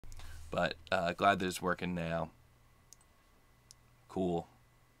but glad that it's working now. Cool.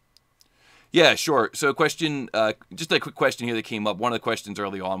 Yeah, sure. So question, just a quick question here that came up. One of the questions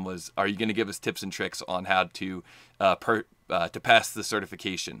early on was, are you going to give us tips and tricks on how to pass the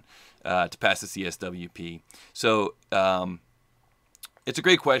certification, to pass the CSWP? So it's a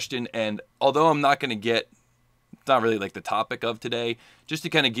great question, and although I'm not going to get, it's not really like the topic of today, just to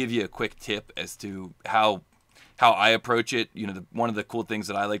kind of give you a quick tip as to how I approach it. You know, one of the cool things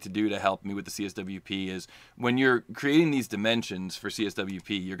that I like to do to help me with the CSWP is when you're creating these dimensions for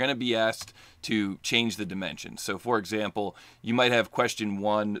CSWP, you're going to be asked to change the dimensions. So for example, you might have question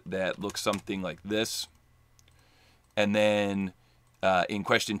 1 that looks something like this. And then in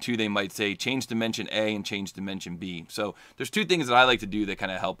question 2, they might say change dimension A and change dimension B. So there's 2 things that I like to do that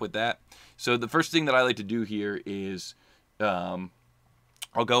kind of help with that. So the first thing that I like to do here is I'll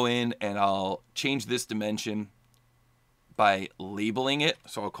go in and I'll change this dimension by labeling it.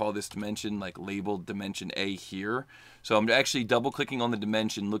 So I'll call this dimension like labeled dimension A here. So I'm actually double clicking on the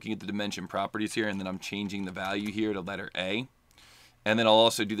dimension, looking at the dimension properties here, and then I'm changing the value here to letter A. And then I'll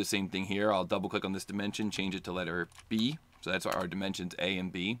also do the same thing here. I'll double click on this dimension, change it to letter B. So that's our dimensions A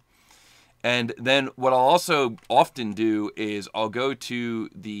and B. And then what I'll also often do is I'll go to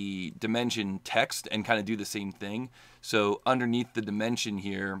the dimension text and kind of do the same thing. So underneath the dimension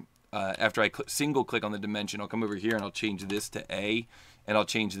here, after I single click on the dimension, I'll come over here and I'll change this to A and I'll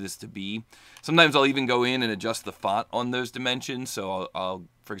change this to B. Sometimes I'll even go in and adjust the font on those dimensions. So I'll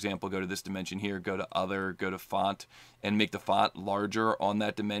for example, go to this dimension here, go to other, go to font, and make the font larger on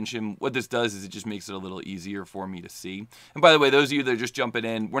that dimension. What this does is it just makes it a little easier for me to see. And by the way, those of you that are just jumping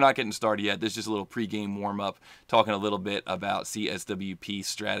in, we're not getting started yet. This is just a little pre-game warm-up, talking a little bit about CSWP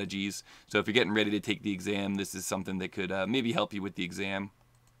strategies. So if you're getting ready to take the exam, this is something that could maybe help you with the exam.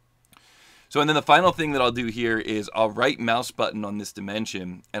 So and then the final thing that I'll do here is I'll right mouse button on this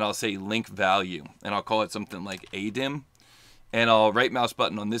dimension and I'll say link value, and I'll call it something like ADIM. And I'll right mouse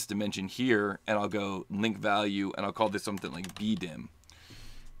button on this dimension here and I'll go link value and I'll call this something like BDIM.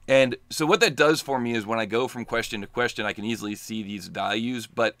 And so what that does for me is when I go from question to question, I can easily see these values,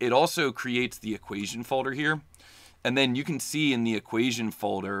 but it also creates the equation folder here. And then you can see in the equation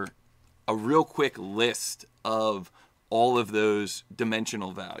folder a real quick list of all of those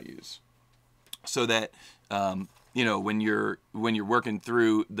dimensional values. So that you know, when you're working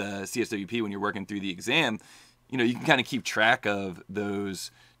through the CSWP, when you're working through the exam, you know, you can kind of keep track of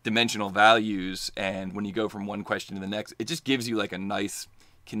those dimensional values, and when you go from one question to the next, it just gives you like a nice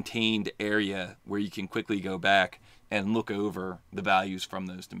contained area where you can quickly go back and look over the values from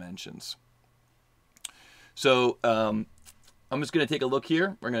those dimensions. So I'm just going to take a look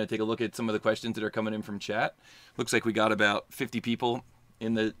here. We're going to take a look at some of the questions that are coming in from chat. Looks like we got about 50 people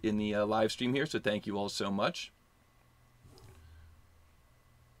in the live stream here, so thank you all so much.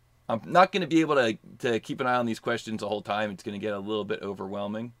 I'm not going to be able to keep an eye on these questions the whole time. It's going to get a little bit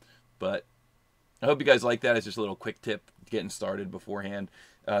overwhelming, but I hope you guys like that. It's just a little quick tip getting started beforehand.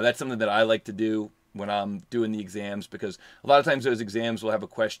 That's something that I like to do when I'm doing the exams, because a lot of times those exams will have a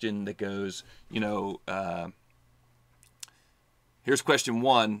question that goes, you know, here's question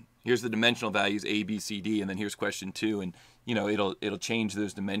 1, here's the dimensional values A, B, C, D, and then here's question 2, and you know, it'll change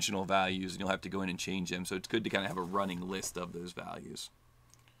those dimensional values, and you'll have to go in and change them. So it's good to kind of have a running list of those values.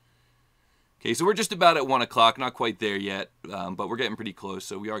 Okay, so we're just about at 1 o'clock, not quite there yet, but we're getting pretty close,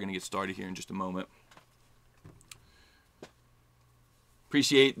 so we are going to get started here in just a moment.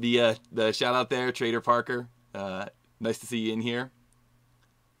 Appreciate the shout out there, Trader Parker. Nice to see you in here.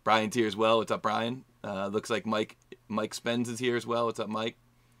 Brian's here as well. What's up, Brian? Looks like Mike Spence is here as well. What's up, Mike?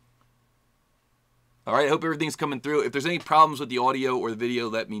 All right, I hope everything's coming through. If there's any problems with the audio or the video,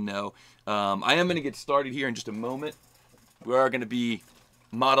 let me know. I am going to get started here in just a moment. We are going to be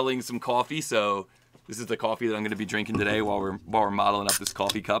modeling some coffee, so this is the coffee that I'm going to be drinking today while we're modeling up this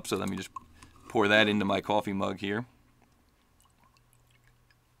coffee cup. So let me just pour that into my coffee mug here.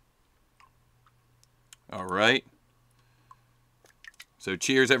 All right. So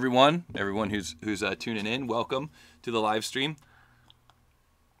cheers, everyone who's tuning in. Welcome to the live stream.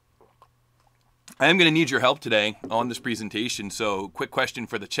 I am going to need your help today on this presentation. So quick question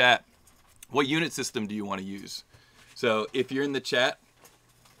for the chat: what unit system do you want to use? So if you're in the chat,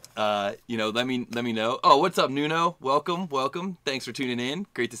 you know, let me know. Oh, what's up, Nuno? Welcome. Thanks for tuning in.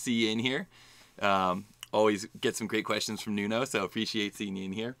 Great to see you in here. Always get some great questions from Nuno, so appreciate seeing you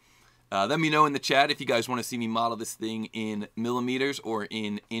in here. Let me know in the chat if you guys want to see me model this thing in millimeters or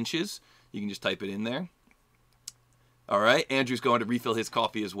in inches. You can just type it in there. All right, Andrew's going to refill his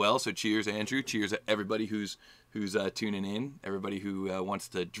coffee as well. So cheers, Andrew. Cheers, everybody who's tuning in. Everybody who wants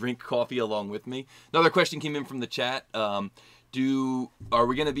to drink coffee along with me. Another question came in from the chat. are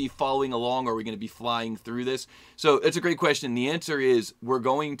we going to be following along, or are we going to be flying through this? So it's a great question. The answer is we're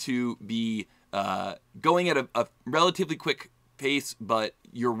going to be going at a relatively quick pace, but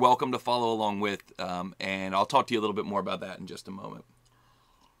you're welcome to follow along with, and I'll talk to you a little bit more about that in just a moment.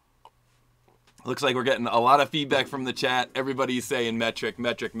 Looks like we're getting a lot of feedback from the chat. Everybody's saying metric,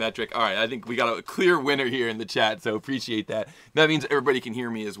 metric, metric. All right, I think we got a clear winner here in the chat, so appreciate that. That means everybody can hear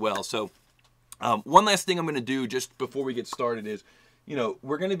me as well. So one last thing I'm going to do just before we get started is,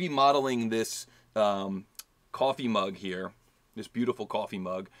 we're going to be modeling this coffee mug here, this beautiful coffee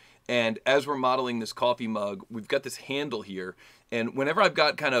mug. And as we're modeling this coffee mug, we've got this handle here. And whenever I've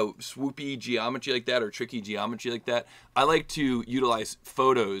got kind of swoopy geometry like that or tricky geometry like that, I like to utilize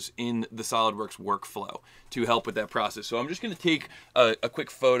photos in the SOLIDWORKS workflow to help with that process. So I'm just going to take a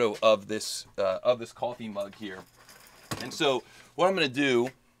quick photo of this coffee mug here. And so what I'm going to do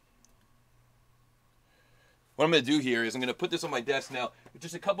here is I'm going to put this on my desk now.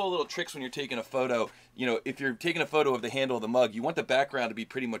 Just a couple of little tricks when you're taking a photo. If you're taking a photo of the handle of the mug, you want the background to be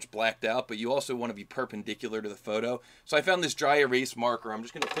pretty much blacked out, but you also want to be perpendicular to the photo. So I found this dry erase marker. I'm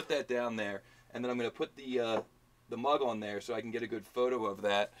just going to put that down there, and then I'm going to put the mug on there so I can get a good photo of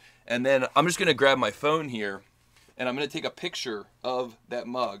that. And then I'm just going to grab my phone here, and I'm going to take a picture of that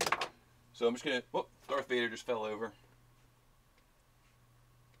mug. So I'm just going to, whoop, Darth Vader just fell over.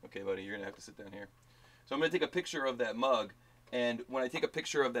 Okay, buddy, you're going to have to sit down here. So I'm going to take a picture of that mug, and when I take a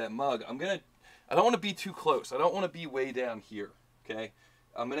picture of that mug, I don't want to be too close. I don't want to be way down here, okay?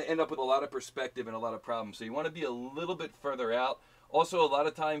 I'm going to end up with a lot of perspective and a lot of problems. So you want to be a little bit further out. Also, a lot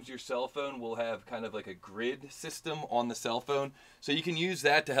of times your cell phone will have kind of like a grid system on the cell phone. So you can use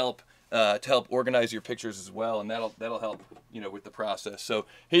that to help organize your pictures as well, and that'll help, with the process. So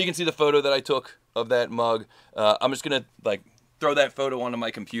here you can see the photo that I took of that mug. I'm just going to throw that photo onto my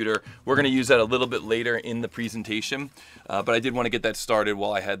computer. We're going to use that a little bit later in the presentation, but I did want to get that started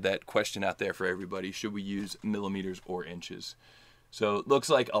while I had that question out there for everybody. Should we use millimeters or inches? So it looks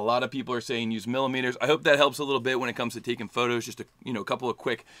like a lot of people are saying use millimeters. I hope that helps a little bit when it comes to taking photos. Just a couple of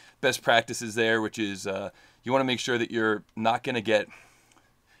quick best practices there, which is you want to make sure that you're not going to get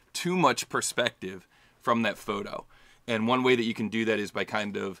too much perspective from that photo. And one way that you can do that is by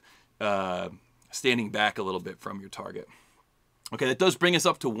kind of standing back a little bit from your target. Okay, that does bring us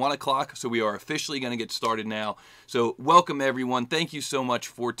up to 1 o'clock, so we are officially going to get started now. So welcome, everyone. Thank you so much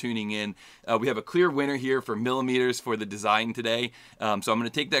for tuning in. We have a clear winner here for millimeters for the design today. So I'm going to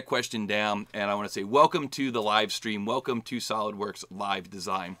take that question down, and I want to say welcome to the live stream. Welcome to SOLIDWORKS Live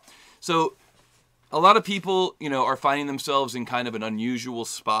Design. So a lot of people, are finding themselves in kind of an unusual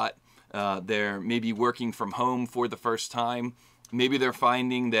spot. They're maybe working from home for the first time. Maybe they're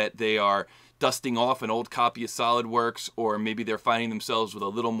finding that they are dusting off an old copy of SOLIDWORKS, or maybe they're finding themselves with a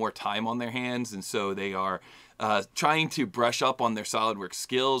little more time on their hands, and so they are trying to brush up on their SOLIDWORKS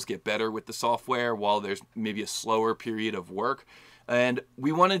skills, get better with the software while there's maybe a slower period of work. And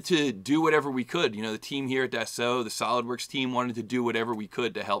we wanted to do whatever we could. The team here at Dassault, the SOLIDWORKS team, wanted to do whatever we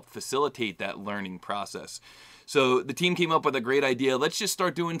could to help facilitate that learning process. So the team came up with a great idea. Let's just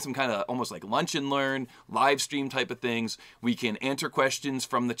start doing some kind of almost like lunch and learn, live stream type of things. We can answer questions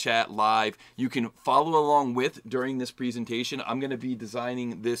from the chat live. You can follow along with during this presentation. I'm going to be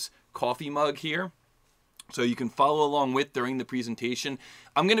designing this coffee mug here, so you can follow along with during the presentation.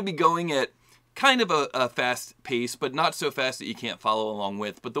 I'm going to be going at kind of a fast pace, but not so fast that you can't follow along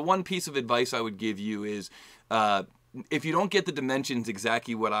with. But the one piece of advice I would give you is if you don't get the dimensions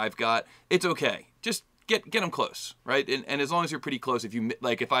exactly what I've got, it's okay. Just get them close, right? And as long as you're pretty close,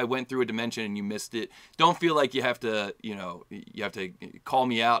 if I went through a dimension and you missed it, don't feel like you have to call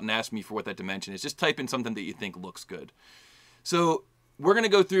me out and ask me for what that dimension is. Just type in something that you think looks good. So we're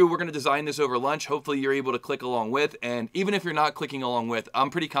going to design this over lunch. Hopefully you're able to click along with, and even if you're not clicking along with, I'm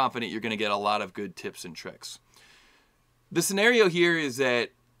pretty confident you're going to get a lot of good tips and tricks. The scenario here is that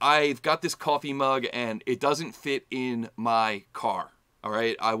I've got this coffee mug and it doesn't fit in my car. All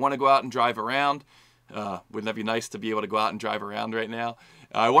right, I want to go out and drive around. Wouldn't that be nice to be able to go out and drive around right now?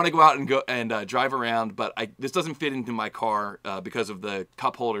 I want to go out and drive around, but this doesn't fit into my car because of the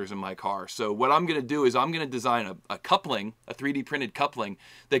cup holders in my car. So what I'm going to do is I'm going to design a coupling, a 3D printed coupling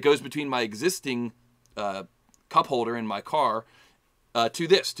that goes between my existing cup holder in my car to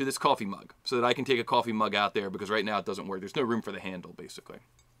this coffee mug, so that I can take a coffee mug out there, because right now it doesn't work. There's no room for the handle, basically.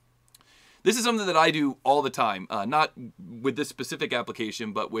 This is something that I do all the time, not with this specific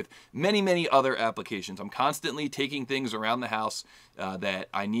application, but with many, many other applications. I'm constantly taking things around the house that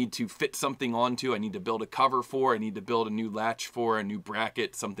I need to fit something onto. I need to build a cover for. I need to build a new latch for, a new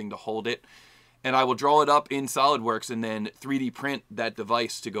bracket, something to hold it. And I will draw it up in SOLIDWORKS and then 3D print that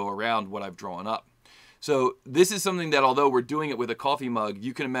device to go around what I've drawn up. So this is something that, although we're doing it with a coffee mug,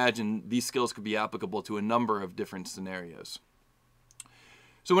 you can imagine these skills could be applicable to a number of different scenarios.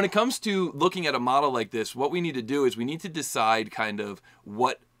 So when it comes to looking at a model like this, what we need to do is we need to decide kind of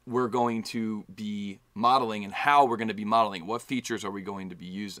what we're going to be modeling and how we're going to be modeling. What features are we going to be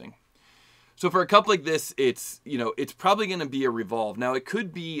using? So for a cup like this, it's probably going to be a revolve. Now it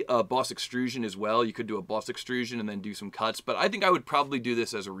could be a boss extrusion as well. You could do a boss extrusion and then do some cuts, but I think I would probably do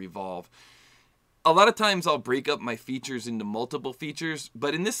this as a revolve. A lot of times I'll break up my features into multiple features,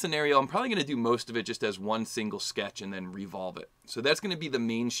 but in this scenario, I'm probably going to do most of it just as one single sketch and then revolve it. So that's going to be the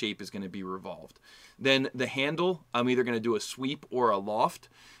main shape is going to be revolved. Then the handle, I'm either going to do a sweep or a loft.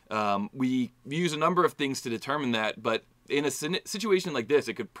 We use a number of things to determine that, but in a situation like this,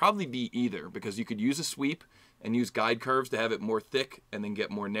 it could probably be either, because you could use a sweep and use guide curves to have it more thick and then get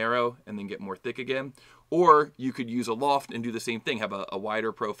more narrow and then get more thick again. Or you could use a loft and do the same thing, have a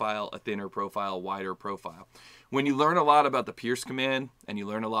wider profile, a thinner profile, wider profile. When you learn a lot about the pierce command and you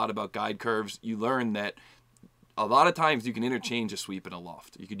learn a lot about guide curves, you learn that a lot of times you can interchange a sweep and a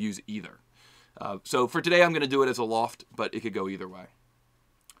loft. You could use either. So for today, I'm going to do it as a loft, but it could go either way.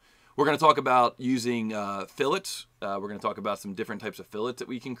 We're going to talk about using fillets. We're going to talk about some different types of fillets that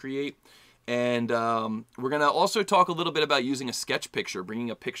we can create. And we're going to also talk a little bit about using a sketch picture,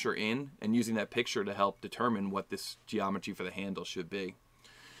 bringing a picture in and using that picture to help determine what this geometry for the handle should be.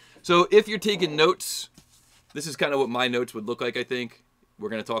 So if you're taking notes, this is kind of what my notes would look like, I think. We're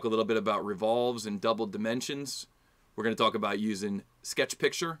going to talk a little bit about revolves and double dimensions. We're going to talk about using sketch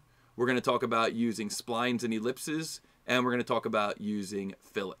picture. We're going to talk about using splines and ellipses. And we're going to talk about using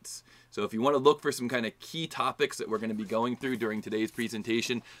fillets. So if you want to look for some kind of key topics that we're going to be going through during today's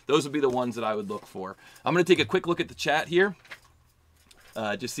presentation, those would be the ones that I would look for. I'm going to take a quick look at the chat here.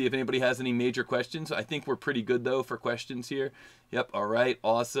 Just see if anybody has any major questions. I think we're pretty good, though, for questions here. Yep, all right,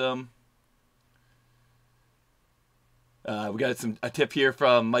 awesome. We got a tip here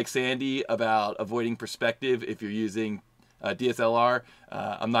from Mike Sandy about avoiding perspective if you're using DSLR.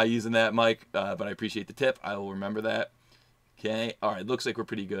 I'm not using that, Mike, but I appreciate the tip. I will remember that. Okay, all right, looks like we're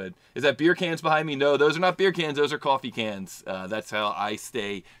pretty good. Is that beer cans behind me? No, those are not beer cans, those are coffee cans. That's how I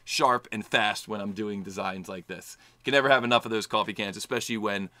stay sharp and fast when I'm doing designs like this. You can never have enough of those coffee cans, especially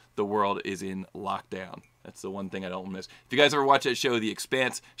when the world is in lockdown. That's the one thing I don't miss. If you guys ever watch that show, The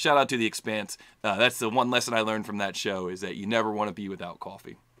Expanse, shout out to The Expanse. That's the one lesson I learned from that show, is that you never want to be without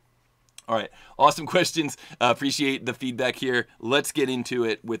coffee. All right, awesome questions. Appreciate the feedback here. Let's get into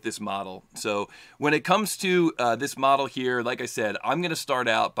it with this model. So when it comes to this model here, like I said, I'm going to start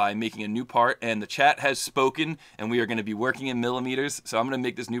out by making a new part, and the chat has spoken, and we are going to be working in millimeters. So I'm going to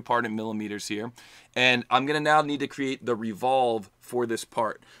make this new part in millimeters here, and I'm going to now need to create the revolve for this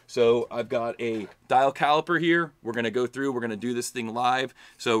part. So I've got a dial caliper here. We're going to go through, we're going to do this thing live.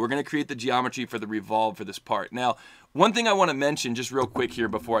 So we're going to create the geometry for the revolve for this part. Now, one thing I want to mention just real quick here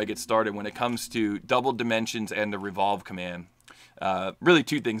before I get started when it comes to double dimensions and the revolve command. Really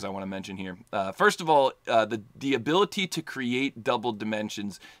two things I want to mention here. First of all, the ability to create double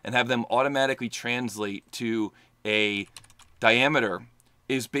dimensions and have them automatically translate to a diameter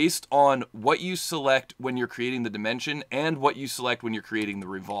is based on what you select when you're creating the dimension and what you select when you're creating the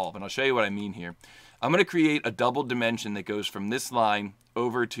revolve. And I'll show you what I mean here. I'm going to create a double dimension that goes from this line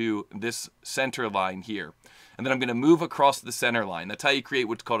over to this center line here. And then I'm going to move across the center line. That's how you create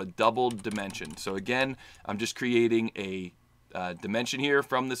what's called a double dimension. So again, I'm just creating a dimension here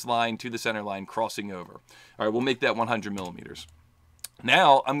from this line to the center line crossing over. All right, we'll make that 100 millimeters.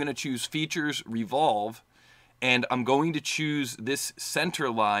 Now I'm going to choose Features, Revolve, and I'm going to choose this center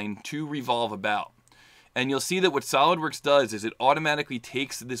line to revolve about. And you'll see that what SOLIDWORKS does is it automatically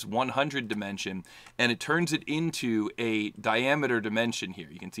takes this 100 dimension and it turns it into a diameter dimension here.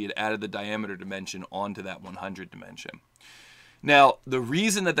 You can see it added the diameter dimension onto that 100 dimension. Now, the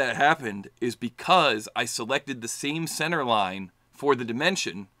reason that that happened is because I selected the same center line for the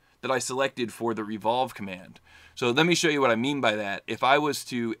dimension that I selected for the revolve command. So let me show you what I mean by that. If I was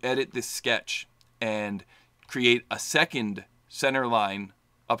to edit this sketch and create a second center line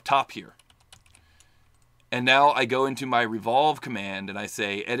up top here, and now I go into my revolve command and I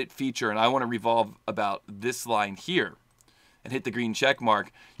say edit feature and I want to revolve about this line here and hit the green check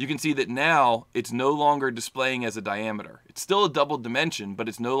mark, you can see that now it's no longer displaying as a diameter. It's still a double dimension, but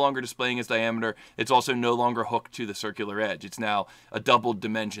it's no longer displaying as diameter. It's also no longer hooked to the circular edge. It's now a double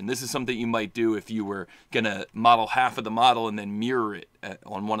dimension. This is something you might do if you were going to model half of the model and then mirror it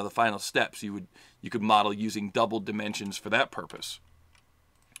on one of the final steps. You could model using double dimensions for that purpose.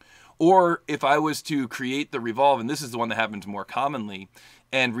 Or if I was to create the revolve, and this is the one that happens more commonly,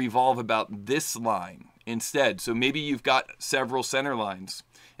 and revolve about this line, instead. So maybe you've got several center lines,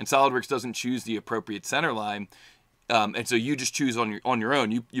 and SOLIDWORKS doesn't choose the appropriate center line, and so you just choose on your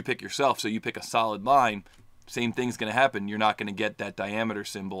own. You pick yourself. So you pick a solid line. Same thing's going to happen. You're not going to get that diameter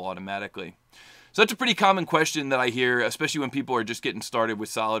symbol automatically. So that's a pretty common question that I hear, especially when people are just getting started with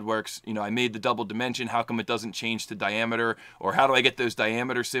SOLIDWORKS. You know, I made the double dimension. How come it doesn't change to diameter? Or how do I get those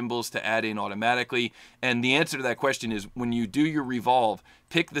diameter symbols to add in automatically? And the answer to that question is when you do your revolve,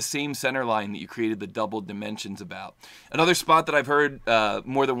 pick the same center line that you created the double dimensions about. Another spot that I've heard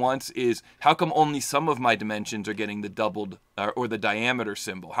more than once is how come only some of my dimensions are getting the doubled or the diameter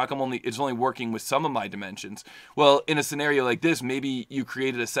symbol? How come it's only working with some of my dimensions? Well, in a scenario like this, maybe you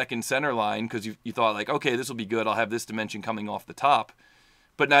created a second center line because you thought like, okay, this will be good. I'll have this dimension coming off the top.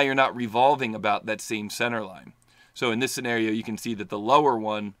 But now you're not revolving about that same center line. So in this scenario, you can see that the lower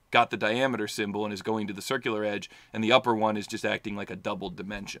one got the diameter symbol and is going to the circular edge, and the upper one is just acting like a double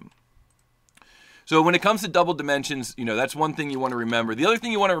dimension. So when it comes to double dimensions, you know, that's one thing you want to remember. The other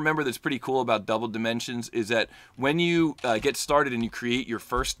thing you want to remember that's pretty cool about double dimensions is that when you get started and you create your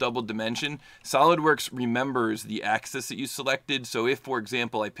first double dimension, SOLIDWORKS remembers the axis that you selected. So if, for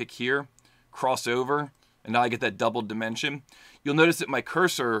example, I pick here, cross over, and now I get that double dimension, you'll notice that my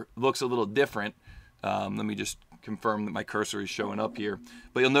cursor looks a little different. Let me just confirm that my cursor is showing up here.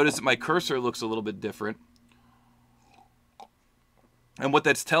 But you'll notice that my cursor looks a little bit different. And what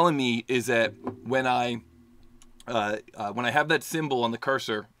that's telling me is that when I have that symbol on the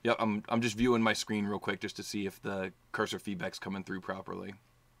cursor, yep, I'm just viewing my screen real quick just to see if the cursor feedback's coming through properly.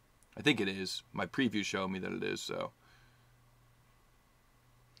 I think it is. My preview's showing me that it is, so.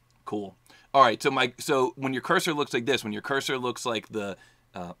 Cool. All right, so when your cursor looks like this, when your cursor looks like the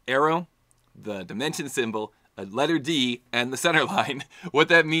arrow, the dimension symbol, a letter D, and the center line, what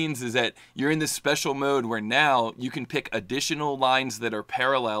that means is that you're in this special mode where now you can pick additional lines that are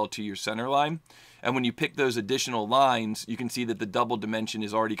parallel to your center line. And when you pick those additional lines, you can see that the double dimension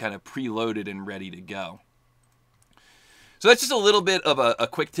is already kind of preloaded and ready to go. So that's just a little bit of a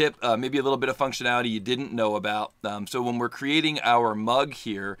quick tip, maybe a little bit of functionality you didn't know about. So when we're creating our mug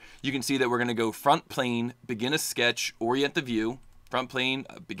here, you can see that we're going to go front plane, begin a sketch, orient the view. Front plane,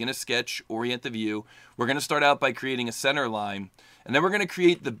 begin a sketch, orient the view. We're going to start out by creating a center line, and then we're going to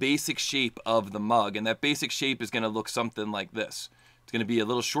create the basic shape of the mug, and that basic shape is going to look something like this. It's going to be a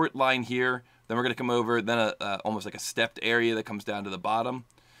little short line here, then we're going to come over, then almost like a stepped area that comes down to the bottom,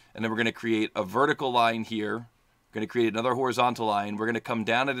 and then we're going to create a vertical line here. We're going to create another horizontal line. We're going to come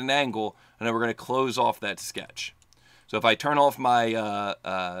down at an angle, and then we're going to close off that sketch. So if I turn off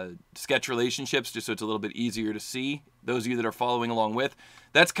my sketch relationships, just so it's a little bit easier to see, those of you that are following along with,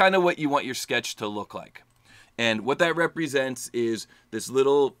 that's kind of what you want your sketch to look like. And what that represents is this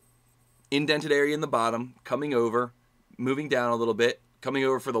little indented area in the bottom, coming over, moving down a little bit, coming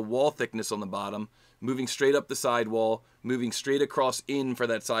over for the wall thickness on the bottom, moving straight up the side wall, moving straight across in for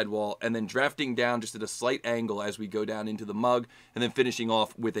that side wall, and then drafting down just at a slight angle as we go down into the mug, and then finishing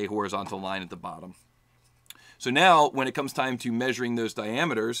off with a horizontal line at the bottom. So now, when it comes time to measuring those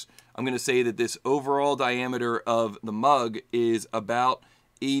diameters, I'm going to say that this overall diameter of the mug is about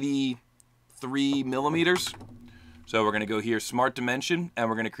 83 millimeters. So we're going to go here, Smart Dimension, and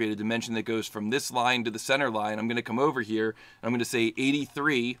we're going to create a dimension that goes from this line to the center line. I'm going to come over here, and I'm going to say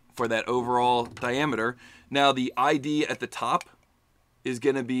 83 for that overall diameter. Now, the ID at the top is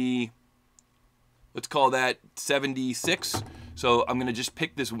going to be, let's call that 76. So I'm going to just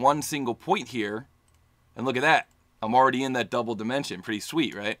pick this one single point here. And look at that. I'm already in that double dimension. Pretty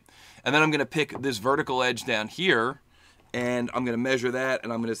sweet, right? And then I'm going to pick this vertical edge down here, and I'm going to measure that,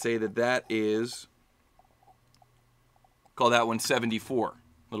 and I'm going to say that that is, call that one 74. A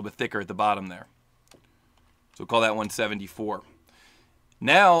little bit thicker at the bottom there. So call that one 74.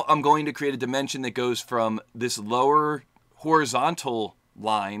 Now I'm going to create a dimension that goes from this lower horizontal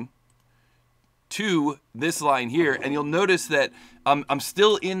line to this line here, and you'll notice that I'm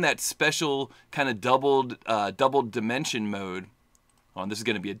still in that special kind of double dimension mode. Oh, this is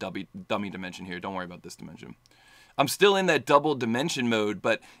going to be a dummy dimension here. Don't worry about this dimension. I'm still in that double dimension mode,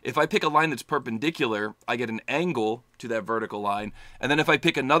 but if I pick a line that's perpendicular, I get an angle to that vertical line. And then if I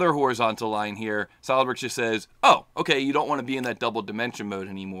pick another horizontal line here, SOLIDWORKS just says, oh, okay, you don't want to be in that double dimension mode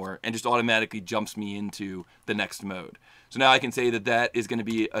anymore, and just automatically jumps me into the next mode. So now I can say that that is going to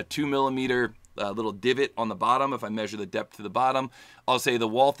be a 2 millimeter little divot on the bottom. If I measure the depth to the bottom, I'll say the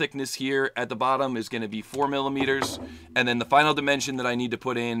wall thickness here at the bottom is going to be 4 millimeters. And then the final dimension that I need to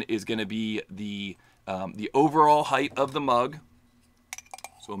put in is going to be the overall height of the mug.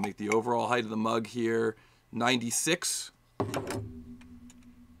 So we'll make the overall height of the mug here 96.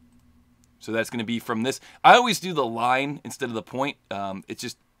 So that's going to be from this. I always do the line instead of the point. It's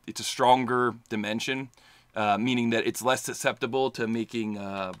just it's a stronger dimension, meaning that it's less susceptible to making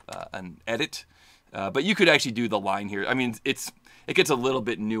an edit. But you could actually do the line here. I mean, it gets a little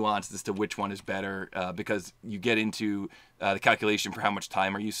bit nuanced as to which one is better because you get into the calculation for how much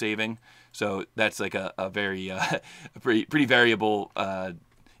time are you saving. So that's like a very pretty variable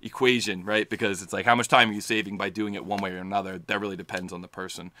equation, right? Because it's like how much time are you saving by doing it one way or another. That really depends on the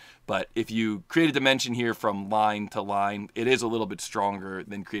person. But if you create a dimension here from line to line, it is a little bit stronger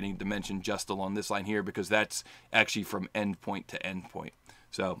than creating a dimension just along this line here, because that's actually from endpoint to endpoint.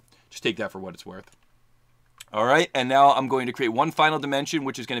 So just take that for what it's worth. All right, and now I'm going to create one final dimension,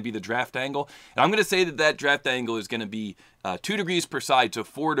 which is going to be the draft angle. And I'm going to say that that draft angle is going to be 2 degrees per side, so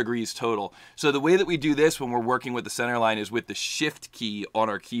 4 degrees total. So the way that we do this when we're working with the center line is with the Shift key on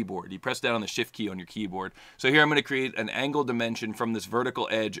our keyboard. You press down on the Shift key on your keyboard. So here I'm going to create an angle dimension from this vertical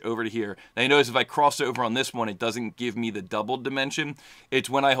edge over to here. Now you notice if I cross over on this one, it doesn't give me the doubled dimension. It's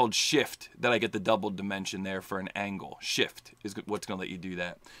when I hold Shift that I get the doubled dimension there for an angle. Shift is what's going to let you do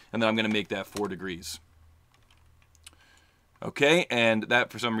that. And then I'm going to make that 4 degrees. Okay, and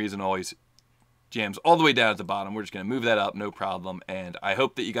that for some reason always jams all the way down at the bottom. We're just going to move that up, no problem. And I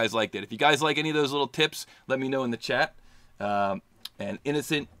hope that you guys liked it. If you guys like any of those little tips, let me know in the chat. And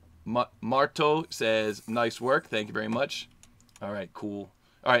Innocent Marto says, nice work. Thank you very much. All right, cool.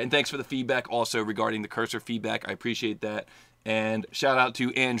 All right, and thanks for the feedback also regarding the cursor feedback. I appreciate that. And shout out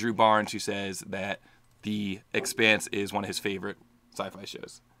to Andrew Barnes, who says that The Expanse is one of his favorite sci-fi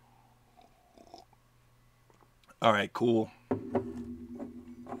shows. All right, cool.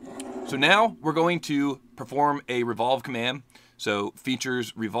 So now we're going to perform a revolve command. So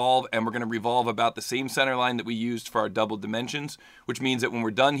features revolve, and we're going to revolve about the same center line that we used for our double dimensions, which means that when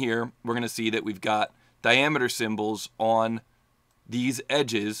we're done here, we're going to see that we've got diameter symbols on these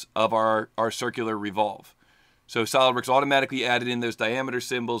edges of our circular revolve. So SOLIDWORKS automatically added in those diameter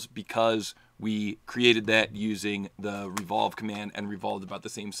symbols because we created that using the revolve command and revolved about the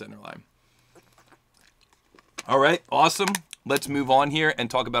same center line. All right, awesome. Let's move on here and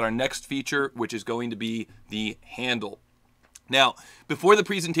talk about our next feature, which is going to be the handle. Now, before the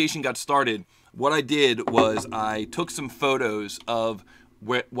presentation got started, what I did was I took some photos of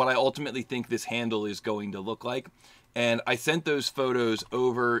what I ultimately think this handle is going to look like, and I sent those photos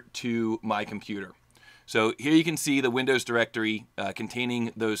over to my computer. So here you can see the Windows directory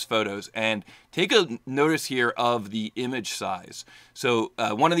containing those photos, and take a notice here of the image size. So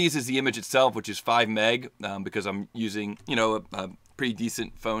one of these is the image itself, which is 5 meg, because I'm using, you know, a pretty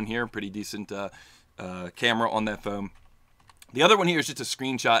decent phone here, pretty decent camera on that phone. The other one here is just a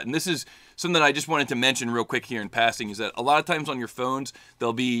screenshot, and this is something that I just wanted to mention real quick here in passing, is that a lot of times on your phones,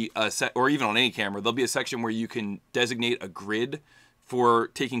 there'll be or even on any camera, there'll be a section where you can designate a grid for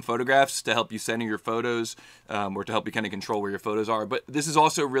taking photographs to help you center your photos, or to help you kind of control where your photos are. But this is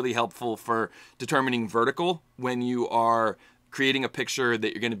also really helpful for determining vertical when you are creating a picture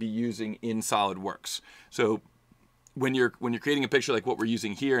that you're going to be using in SOLIDWORKS. So when you're creating a picture like what we're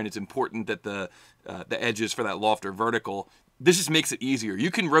using here, and it's important that the edges for that loft are vertical, this just makes it easier.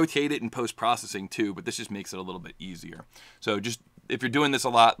 You can rotate it in post-processing too, but this just makes it a little bit easier. So just if you're doing this a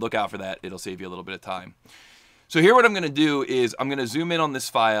lot, look out for that. It'll save you a little bit of time. So here what I'm going to do is I'm going to zoom in on this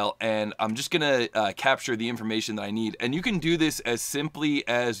file, and I'm just going to capture the information that I need. And you can do this as simply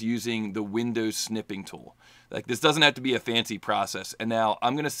as using the Windows snipping tool. Like, this doesn't have to be a fancy process. And now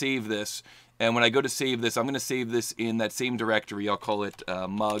I'm going to save this. And when I go to save this, I'm going to save this in that same directory. I'll call it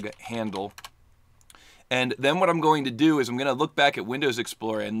mug handle. And then what I'm going to do is I'm going to look back at Windows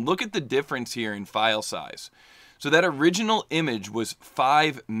Explorer and look at the difference here in file size. So that original image was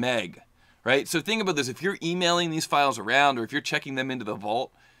 5 meg. Right? So think about this. If you're emailing these files around, or if you're checking them into the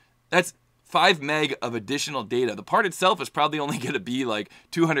vault, that's 5 meg of additional data. The part itself is probably only going to be like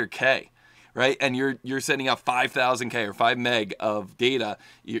 200K, right? And you're sending out 5,000K or 5 meg of data.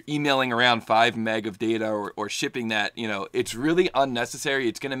 You're emailing around 5 meg of data, or shipping that. You know, it's really unnecessary.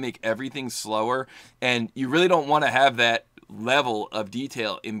 It's going to make everything slower, and you really don't want to have that level of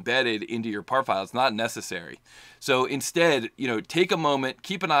detail embedded into your part file. It's not necessary. So instead, you know, take a moment,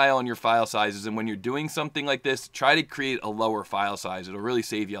 keep an eye on your file sizes, and when you're doing something like this, try to create a lower file size. It'll really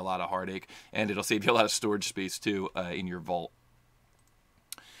save you a lot of heartache, and it'll save you a lot of storage space too in your vault.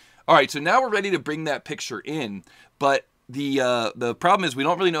 All right, so now we're ready to bring that picture in, but the problem is we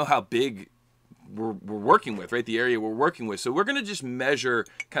don't really know how big we're working with, right? The area we're working with. So we're going to just measure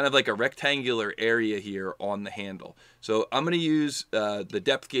kind of like a rectangular area here on the handle. So I'm going to use the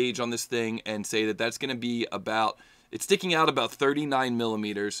depth gauge on this thing and say that that's going to be about, it's sticking out about 39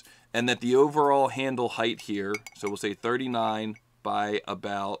 millimeters, and that the overall handle height here, so we'll say 39 by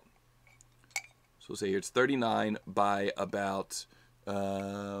about, so we'll say here it's 39 by about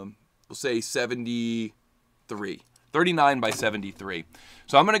we'll say 73. 39 by 73.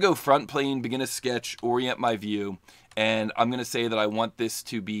 So I'm going to go front plane, begin a sketch, orient my view, and I'm going to say that I want this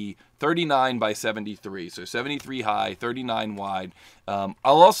to be 39 by 73. So 73 high, 39 wide. I'll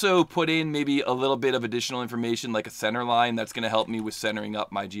also put in maybe a little bit of additional information like a center line. That's going to help me with centering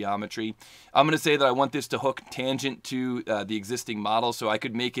up my geometry. I'm going to say that I want this to hook tangent to the existing model, so I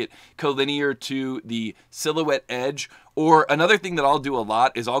could make it collinear to the silhouette edge. Or another thing that I'll do a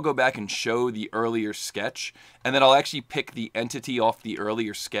lot is I'll go back and show the earlier sketch, and then I'll actually pick the entity off the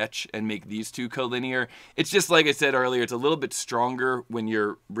earlier sketch and make these two collinear. It's just like I said earlier, it's a little bit stronger when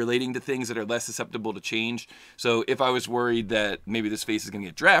you're relating to things that are less susceptible to change. So if I was worried that maybe this face is going to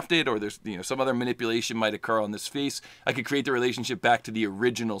get drafted, or there's some other manipulation might occur on this face, I could create the relationship back to the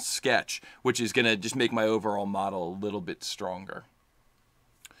original sketch, which is going to just make my overall model a little bit stronger.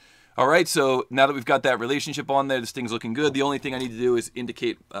 All right, so now that we've got that relationship on there, this thing's looking good. The only thing I need to do is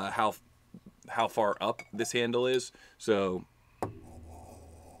indicate how far up this handle is. So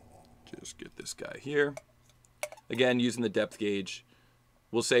just get this guy here. Again, using the depth gauge,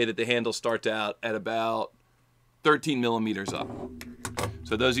 we'll say that the handle starts out at about 13 millimeters up.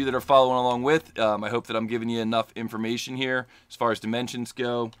 So those of you that are following along with, I hope that I'm giving you enough information here as far as dimensions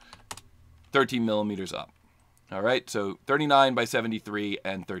go. 13 millimeters up. All right, so 39 by 73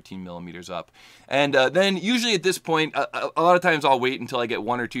 and 13 millimeters up. And then usually at this point, a lot of times I'll wait until I get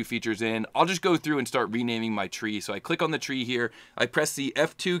one or two features in. I'll just go through and start renaming my tree. So I click on the tree here. I press the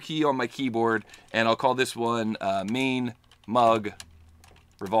F2 key on my keyboard, and I'll call this one main mug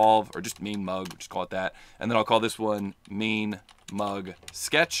revolve, or just main mug, we'll just call it that. And then I'll call this one main mug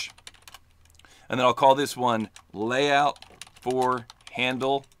sketch. And then I'll call this one layout for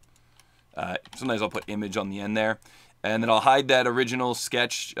handle. Sometimes I'll put image on the end there, and then I'll hide that original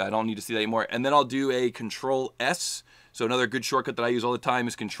sketch. I don't need to see that anymore. And then I'll do a Control S. So another good shortcut that I use all the time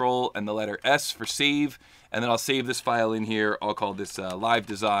is Control and the letter S for save. And then I'll save this file in here. I'll call this live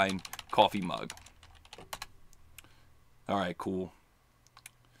design coffee mug. All right, cool.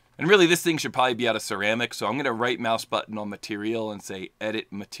 And really this thing should probably be out of ceramic. So I'm going to right mouse button on material and say edit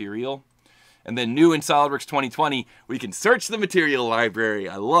material. And then new in SOLIDWORKS 2020, we can search the material library.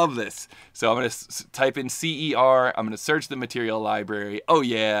 I love this. So I'm going to type in CER. I'm going to search the material library. Oh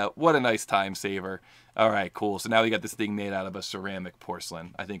yeah, what a nice time saver. All right, cool. So now we got this thing made out of a ceramic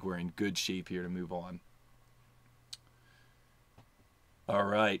porcelain. I think we're in good shape here to move on. All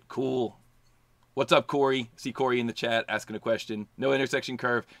right, cool. What's up, Corey? See Corey in the chat asking a question. No intersection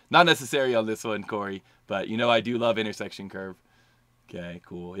curve. Not necessary on this one, Corey. But you know I do love intersection curve. Okay,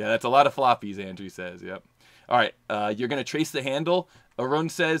 cool. Yeah, that's a lot of floppies, Andrew says. Yep. All right, you're going to trace the handle. Arun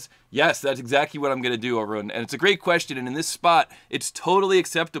says, yes, that's exactly what I'm going to do, Arun. And it's a great question. And in this spot, it's totally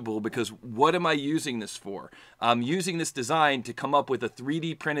acceptable because what am I using this for? I'm using this design to come up with a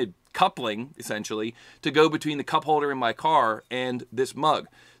 3D printed coupling, essentially, to go between the cup holder in my car and this mug.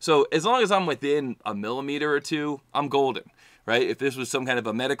 So as long as I'm within a millimeter or two, I'm golden. Right? If this was some kind of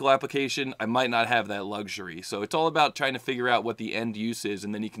a medical application, I might not have that luxury. So it's all about trying to figure out what the end use is,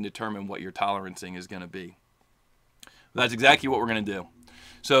 and then you can determine what your tolerancing is going to be. That's exactly what we're going to do.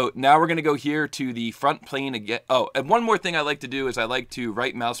 So now we're going to go here to the front plane again. Oh, and one more thing I like to do is I like to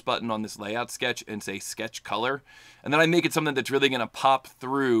right mouse button on this layout sketch and say sketch color. And then I make it something that's really going to pop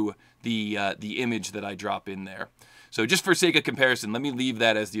through the image that I drop in there. So just for sake of comparison, let me leave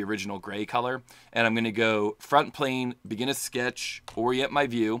that as the original gray color. And I'm going to go front plane, begin a sketch, orient my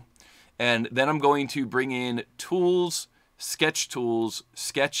view. And then I'm going to bring in tools, sketch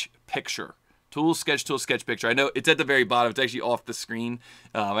picture. Tools, sketch tool, sketch picture. I know it's at the very bottom. It's actually off the screen.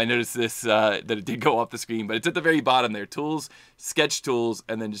 I noticed this, that it did go off the screen, but it's at the very bottom there. Tools, sketch tools,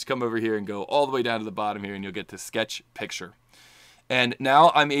 and then just come over here and go all the way down to the bottom here and you'll get to sketch picture. And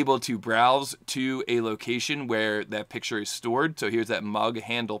now I'm able to browse to a location where that picture is stored. So here's that mug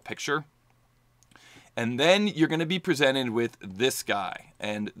handle picture. And then you're going to be presented with this guy.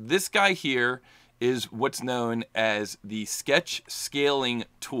 And this guy here is what's known as the sketch scaling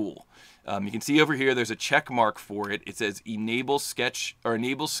tool. You can see over here there's a check mark for it. It says enable sketch or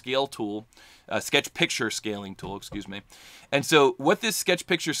enable scale tool, sketch picture scaling tool, excuse me. And so what this sketch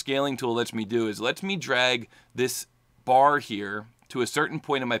picture scaling tool lets me do is lets me drag this bar here to a certain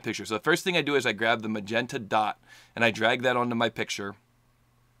point in my picture. So the first thing I do is I grab the magenta dot and I drag that onto my picture.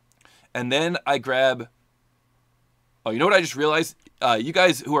 And then I grab, oh, you know what I just realized? You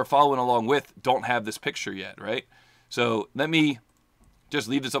guys who are following along with don't have this picture yet, right? So let me just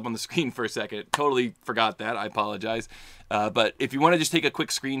leave this up on the screen for a second. Totally forgot that. I apologize. But if you want to just take a quick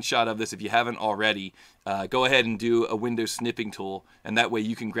screenshot of this, if you haven't already, go ahead and do a window snipping tool, and that way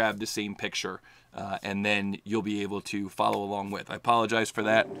you can grab the same picture, and then you'll be able to follow along with. I apologize for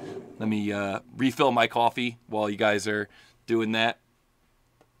that. Let me refill my coffee while you guys are doing that.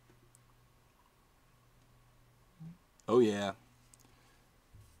 Oh yeah.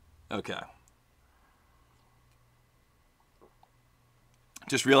 Okay.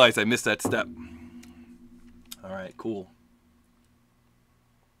 Just realized I missed that step. All right, cool.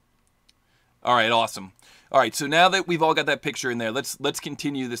 All right, awesome. All right, so now that we've all got that picture in there, let's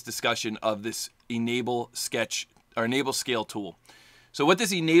continue this discussion of this enable sketch or enable scale tool. So what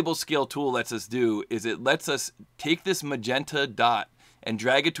this enable scale tool lets us do is it lets us take this magenta dot and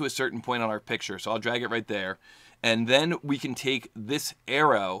drag it to a certain point on our picture. So I'll drag it right there. And then we can take this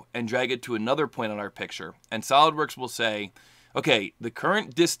arrow and drag it to another point on our picture. And SOLIDWORKS will say, okay, the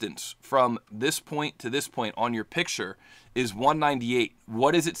current distance from this point to this point on your picture is 198.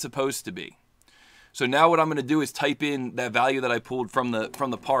 What is it supposed to be? So now what I'm going to do is type in that value that I pulled from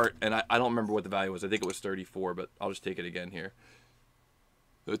the part, and I don't remember what the value was. I think it was 34, but I'll just take it again here.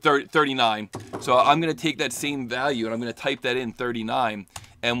 39. So I'm going to take that same value and I'm going to type that in 39.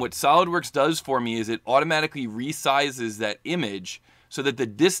 And what SOLIDWORKS does for me is it automatically resizes that image so that the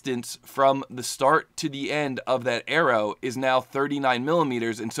distance from the start to the end of that arrow is now 39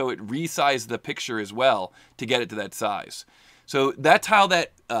 millimeters. And so it resized the picture as well to get it to that size. So that's how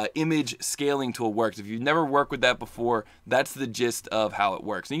that image scaling tool works. If you've never worked with that before, that's the gist of how it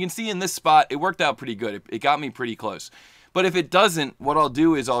works. And you can see in this spot, it worked out pretty good. It got me pretty close. But if it doesn't, what I'll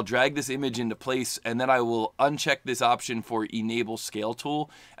do is I'll drag this image into place and then I will uncheck this option for enable scale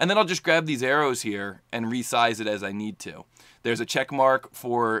tool. And then I'll just grab these arrows here and resize it as I need to. There's a check mark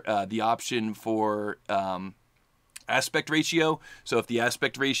for the option for aspect ratio. So if the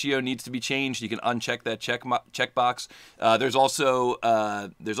aspect ratio needs to be changed, you can uncheck that checkbox. There's also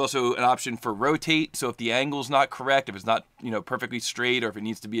an option for rotate. So if the angle's not correct, if it's not perfectly straight, or if it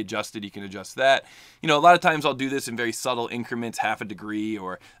needs to be adjusted, you can adjust that. A lot of times I'll do this in very subtle increments, half a degree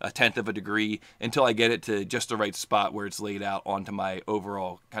or a tenth of a degree, until I get it to just the right spot where it's laid out onto my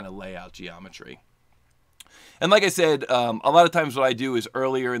overall kind of layout geometry. And like I said, a lot of times what I do is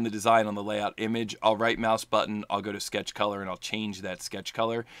earlier in the design on the layout image, I'll right mouse button, I'll go to sketch color, and I'll change that sketch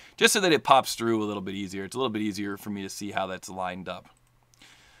color just so that it pops through a little bit easier. It's a little bit easier for me to see how that's lined up.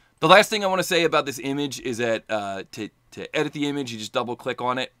 The last thing I want to say about this image is that to edit the image, you just double click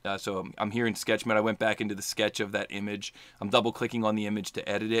on it. So I'm here in Sketch Mode. I went back into the sketch of that image. I'm double clicking on the image to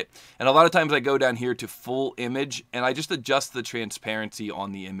edit it. And a lot of times I go down here to full image and I just adjust the transparency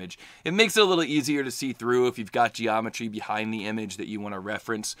on the image. It makes it a little easier to see through. If you've got geometry behind the image that you want to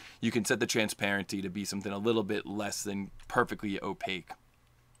reference, you can set the transparency to be something a little bit less than perfectly opaque.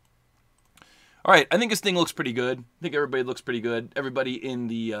 All right, I think this thing looks pretty good. I think everybody looks pretty good. Everybody in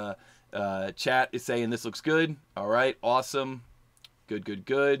the chat is saying this looks good. All right, awesome. Good, good,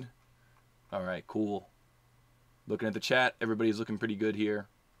 good. All right, cool. Looking at the chat, everybody's looking pretty good here.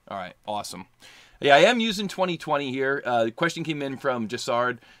 All right, awesome. Yeah, I am using 2020 here. The question came in from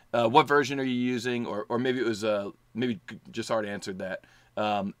Jassard. What version are you using? Or maybe it was maybe Jassard answered that.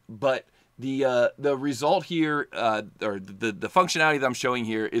 But the result here, or the functionality that I'm showing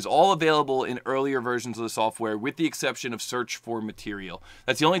here, is all available in earlier versions of the software, with the exception of search for material.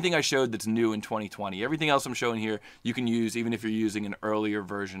 That's the only thing I showed that's new in 2020. Everything else I'm showing here, you can use even if you're using an earlier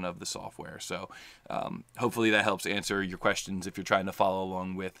version of the software. So hopefully that helps answer your questions if you're trying to follow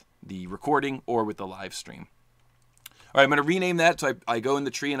along with the recording or with the live stream. All right, I'm going to rename that. So I go in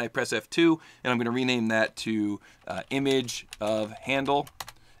the tree and I press F2, and I'm going to rename that to image of handle.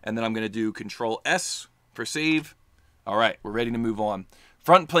 And then I'm going to do Control S for save. All right, we're ready to move on.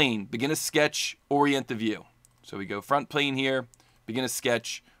 Front plane, begin a sketch, orient the view. So we go front plane here, begin a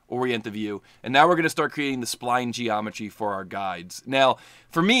sketch, orient the view. And now we're going to start creating the spline geometry for our guides. Now,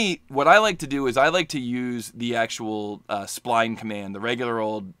 for me, what I like to do is I like to use the actual spline command, the regular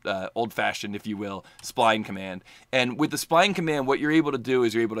old-fashioned, if you will, spline command. And with the spline command, what you're able to do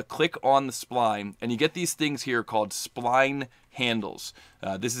is you're able to click on the spline, and you get these things here called spline handles.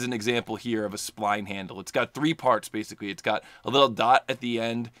 This is an example here of a spline handle. It's got three parts, basically. It's got a little dot at the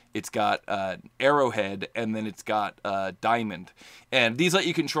end, it's got an arrowhead, and then it's got a diamond. And these let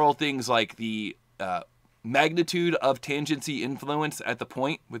you control things like the magnitude of tangency influence at the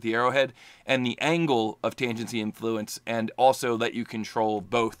point with the arrowhead, and the angle of tangency influence, and also let you control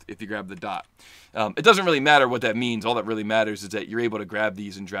both if you grab the dot. It doesn't really matter what that means. All that really matters is that you're able to grab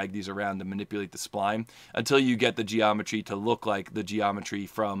these and drag these around to manipulate the spline until you get the geometry to look like the geometry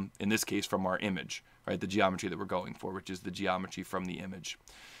from, in this case, from our image. right? The geometry that we're going for, which is the geometry from the image.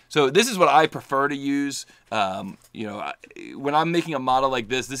 So this is what I prefer to use. You know, when I'm making a model like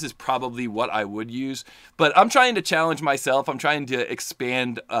this is probably what I would use. But I'm trying to challenge myself. I'm trying to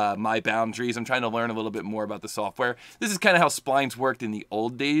expand my boundaries. I'm trying to learn a little bit more about the software. This is kind of how splines worked in the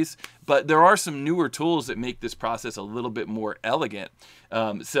old days. But there are some newer tools that make this process a little bit more elegant.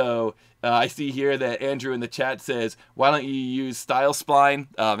 I see here that Andrew in the chat says, why don't you use style spline?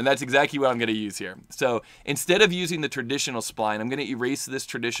 And that's exactly what I'm going to use here. So instead of using the traditional spline, I'm going to erase this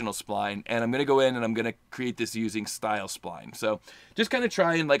traditional spline, and I'm going to go in and I'm going to create this using style spline. So just kind of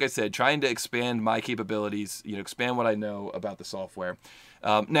trying, like I said, trying to expand my capabilities, you know, expand what I know about the software.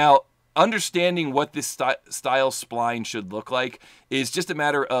 Now, understanding what this style spline should look like is just a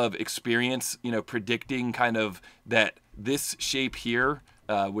matter of experience, you know, predicting kind of that this shape here,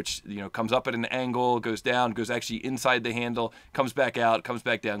 which, you know, comes up at an angle, goes down, goes actually inside the handle, comes back out, comes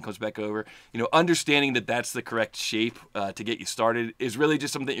back down, comes back over. You know, understanding that that's the correct shape to get you started is really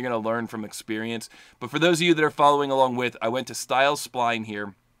just something you're going to learn from experience. But for those of you that are following along with, I went to style spline here,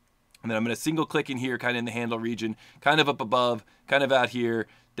 and then I'm going to single click in here, kind of in the handle region, kind of up above, kind of out here,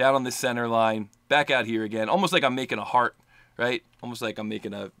 down on the center line, back out here again, almost like I'm making a heart, right? Almost like I'm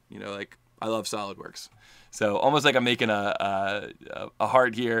making a, you know, like I love SolidWorks. So almost like I'm making a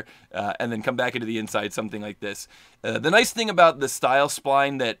heart here, and then come back into the inside, something like this. The nice thing about the style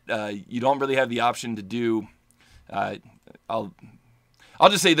spline that you don't really have the option to do, I'll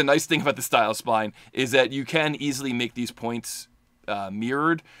just say the nice thing about the style spline is that you can easily make these points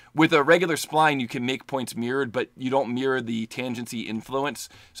mirrored. With a regular spline, you can make points mirrored, but you don't mirror the tangency influence.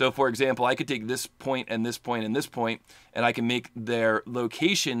 So for example, I could take this point and this point and this point, and I can make their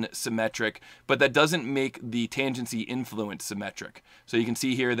location symmetric, but that doesn't make the tangency influence symmetric. So you can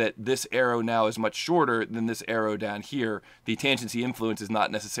see here that this arrow now is much shorter than this arrow down here. The tangency influence is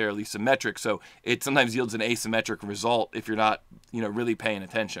not necessarily symmetric, so it sometimes yields an asymmetric result if you're not, you know, really paying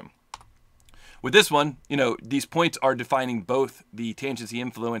attention. With this one, you know, these points are defining both the tangency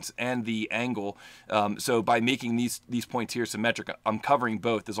influence and the angle. So by making these points here symmetric, I'm covering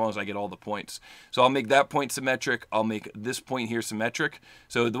both as long as I get all the points. So I'll make that point symmetric. I'll make this point here symmetric.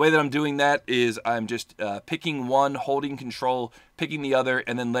 So the way that I'm doing that is I'm just picking one, holding control, picking the other,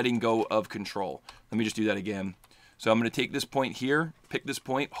 and then letting go of control. Let me just do that again. So I'm going to take this point here, pick this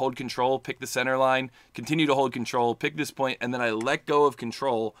point, hold control, pick the center line, continue to hold control, pick this point, and then I let go of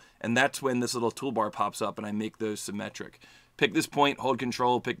control, and that's when this little toolbar pops up and I make those symmetric. Pick this point, hold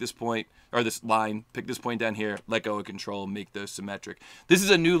control, pick this point, or this line, pick this point down here, let go of control, make those symmetric. This is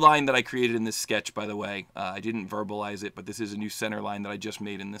a new line that I created in this sketch, by the way. I didn't verbalize it, but this is a new center line that I just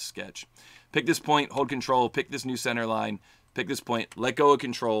made in this sketch. Pick this point, hold control, pick this new center line, pick this point, let go of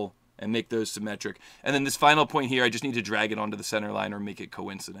control, and make those symmetric. And then this final point here, I just need to drag it onto the center line or make it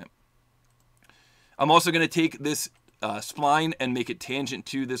coincident. I'm also going to take this spline and make it tangent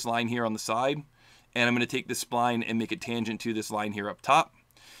to this line here on the side. And I'm going to take this spline and make it tangent to this line here up top.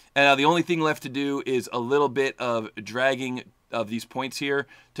 And now the only thing left to do is a little bit of dragging of these points here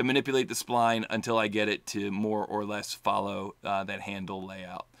to manipulate the spline until I get it to more or less follow that handle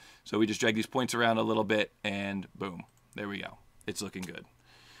layout. So we just drag these points around a little bit and boom, there we go. It's looking good.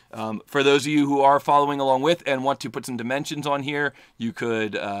 For those of you who are following along with and want to put some dimensions on here, you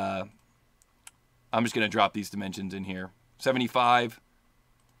could, I'm just going to drop these dimensions in here. 75,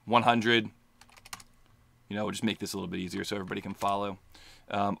 100, you know, we'll just make this a little bit easier so everybody can follow.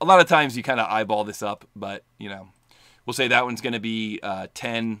 A lot of times you kind of eyeball this up, but, you know, we'll say that one's going to be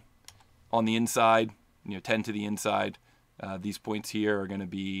 10 on the inside, you know, 10 to the inside. These points here are going to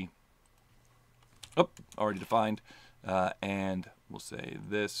be, already defined, and we'll say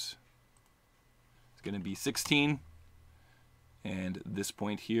this is going to be 16, and this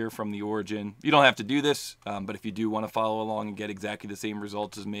point here from the origin. You don't have to do this, but if you do want to follow along and get exactly the same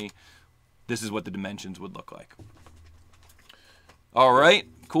results as me, this is what the dimensions would look like. All right,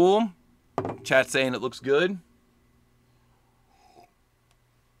 cool. Chat's saying it looks good.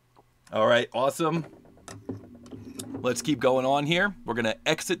 All right, awesome. Let's keep going on here. We're going to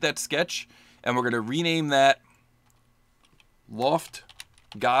exit that sketch, and we're going to rename that Loft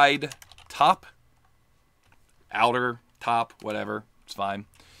Guide Top, outer, top, whatever, it's fine.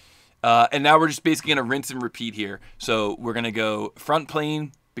 And now we're just basically going to rinse and repeat here. So we're going to go front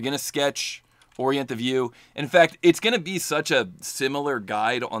plane, begin a sketch, orient the view. In fact, it's going to be such a similar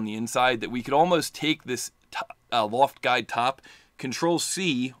guide on the inside that we could almost take this Loft Guide Top, Control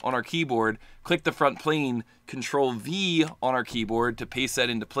C on our keyboard, click the front plane, Control V on our keyboard to paste that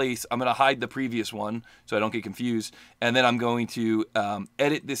into place. I'm going to hide the previous one so I don't get confused. And then I'm going to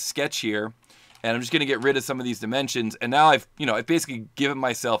edit this sketch here. And I'm just going to get rid of some of these dimensions. And now I've basically given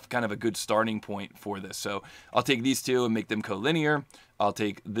myself kind of a good starting point for this. So I'll take these two and make them collinear. I'll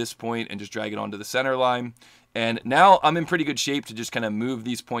take this point and just drag it onto the center line. And now I'm in pretty good shape to just kind of move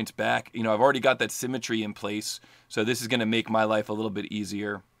these points back. I've already got that symmetry in place. So this is going to make my life a little bit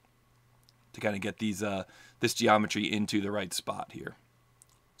easier to kind of get these this geometry into the right spot here.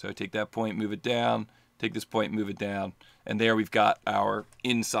 So take that point, move it down, take this point, move it down, and there we've got our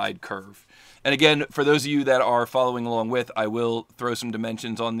inside curve. And again, for those of you that are following along with, I will throw some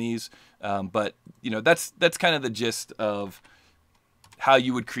dimensions on these, but that's kind of the gist of how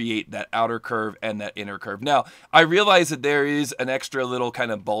you would create that outer curve and that inner curve. Now, I realize that there is an extra little kind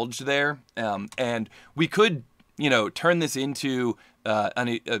of bulge there, and we could turn this into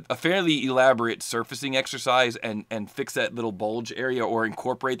a fairly elaborate surfacing exercise and fix that little bulge area, or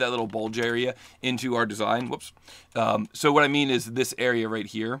incorporate that little bulge area into our design. Whoops. So what I mean is this area right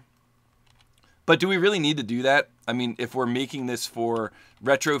here. But do we really need to do that? I mean, if we're making this for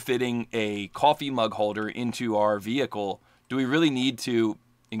retrofitting a coffee mug holder into our vehicle, do we really need to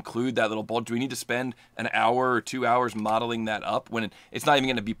include that little bulge? Do we need to spend an hour or 2 hours modeling that up when it's not even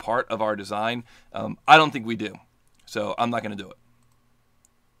going to be part of our design? I don't think we do. So I'm not going to do it.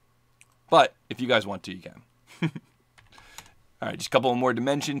 But if you guys want to, you can. All right, just a couple more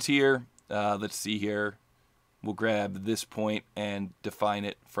dimensions here. Let's see here. We'll grab this point and define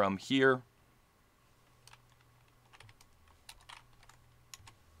it from here.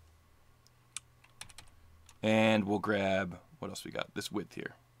 And we'll grab, what else we got? This width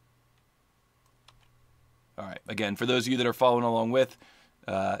here. All right, again, for those of you that are following along with,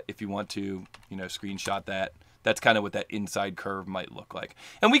 if you want to, screenshot that, that's kind of what that inside curve might look like.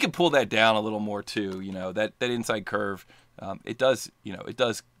 And we could pull that down a little more too, that inside curve, it does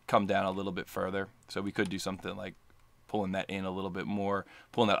come down a little bit further. So we could do something like pulling that in a little bit more,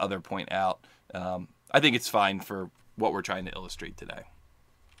 pulling that other point out. I think it's fine for what we're trying to illustrate today.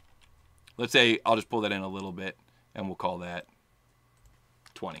 Let's say I'll just pull that in a little bit, and we'll call that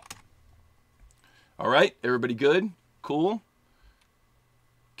 20. All right, everybody good? Cool?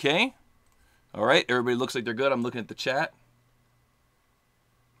 Okay. All right, everybody looks like they're good. I'm looking at the chat.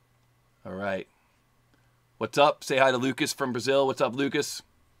 All right. What's up? Say hi to Lucas from Brazil. What's up, Lucas?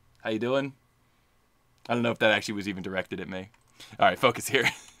 How you doing? I don't know if that actually was even directed at me. All right, focus here.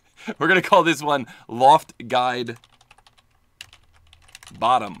 We're going to call this one Loft Guide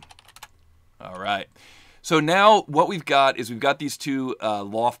Bottom. All right. So now what we've got is we've got these two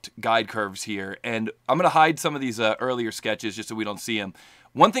loft guide curves here, and I'm going to hide some of these earlier sketches just so we don't see them.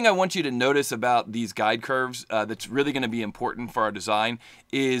 One thing I want you to notice about these guide curves that's really going to be important for our design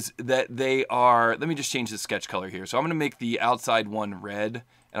is that they are, let me just change the sketch color here. So I'm going to make the outside one red,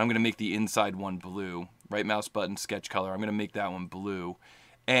 and I'm going to make the inside one blue. Right mouse button, sketch color. I'm going to make that one blue.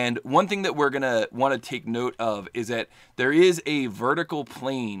 And one thing that we're going to want to take note of is that there is a vertical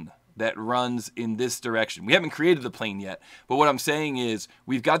plane that runs in this direction. We haven't created the plane yet, but what I'm saying is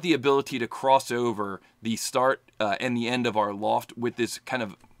we've got the ability to cross over the start and the end of our loft with this kind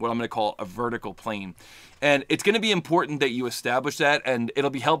of what I'm going to call a vertical plane. And it's going to be important that you establish that, and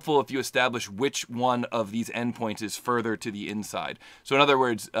it'll be helpful if you establish which one of these endpoints is further to the inside. So in other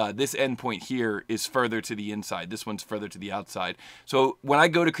words, this endpoint here is further to the inside. This one's further to the outside. So when I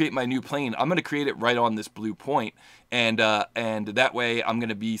go to create my new plane, I'm going to create it right on this blue point, and that way I'm going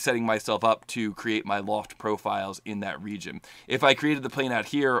to be setting myself up to create my loft profiles in that region. If I created the plane out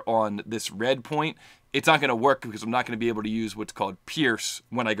here on this red point, it's not going to work because I'm not going to be able to use what's called pierce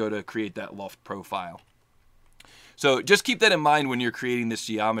when I go to create that loft profile. So just keep that in mind when you're creating this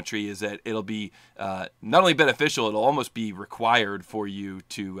geometry, is that it'll be not only beneficial, it'll almost be required for you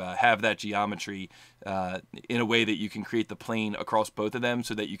to have that geometry in a way that you can create the plane across both of them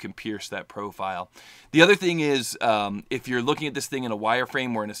so that you can pierce that profile. The other thing is, if you're looking at this thing in a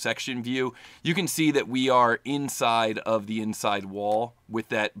wireframe or in a section view, you can see that we are inside of the inside wall with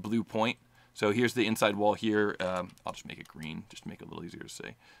that blue point. So here's the inside wall here. I'll just make it green, just to make it a little easier to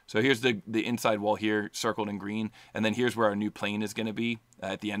see. So here's the inside wall here, circled in green. And then here's where our new plane is going to be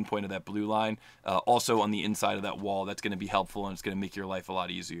at the end point of that blue line. Also on the inside of that wall, that's going to be helpful, and it's going to make your life a lot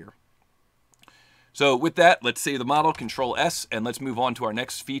easier. So with that, let's save the model, Control S, and let's move on to our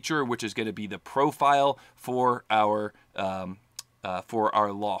next feature, which is going to be the profile for our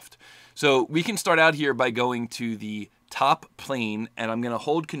loft. So we can start out here by going to the top plane, and I'm going to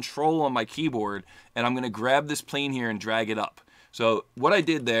hold Control on my keyboard, and I'm going to grab this plane here and drag it up. So what I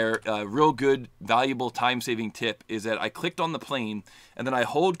did there, a real good, valuable time-saving tip, is that I clicked on the plane, and then I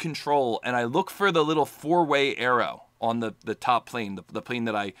hold Control, and I look for the little four-way arrow on the top plane, the plane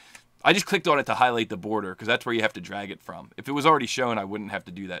that I I just clicked on it to highlight the border because that's where you have to drag it from. If it was already shown, I wouldn't have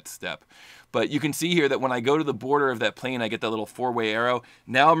to do that step. But you can see here that when I go to the border of that plane, I get that little 4-way arrow.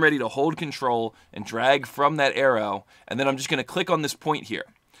 Now I'm ready to hold control and drag from that arrow, and then I'm just going to click on this point here.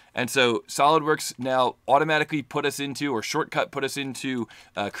 And so SOLIDWORKS now automatically put us into, or shortcut put us into,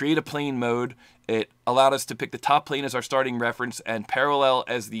 create a plane mode. It allowed us to pick the top plane as our starting reference and parallel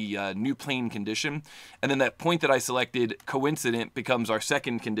as the new plane condition. And then that point that I selected, coincident, becomes our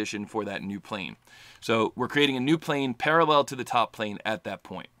second condition for that new plane. So we're creating a new plane parallel to the top plane at that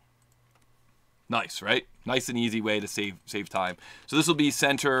point. Nice, right? Nice and easy way to save time. So this will be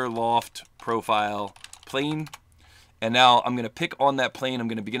center, loft, profile, plane. And now I'm going to pick on that plane. I'm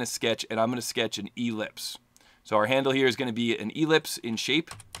going to begin a sketch, and I'm going to sketch an ellipse. So our handle here is going to be an ellipse in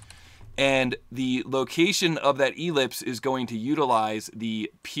shape. And the location of that ellipse is going to utilize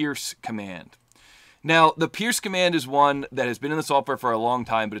the pierce command. Now, the pierce command is one that has been in the software for a long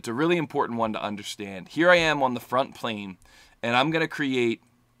time, but it's a really important one to understand. Here I am on the front plane, and I'm going to create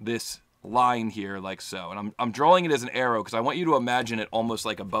this line here like so. And I'm drawing it as an arrow because I want you to imagine it almost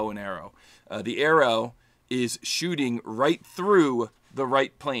like a bow and arrow. The arrow is shooting right through the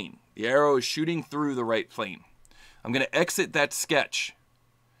right plane. The arrow is shooting through the right plane. I'm going to exit that sketch.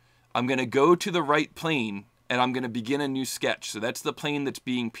 I'm going to go to the right plane, and I'm going to begin a new sketch. So that's the plane that's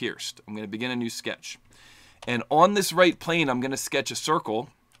being pierced. I'm going to begin a new sketch. And on this right plane, I'm going to sketch a circle.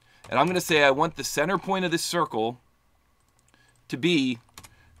 And I'm going to say I want the center point of this circle to be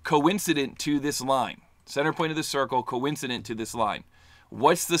coincident to this line. Center point of the circle, coincident to this line.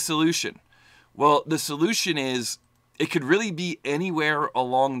 What's the solution? Well, the solution is it could really be anywhere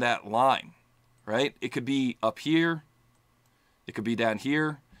along that line, right? It could be up here. It could be down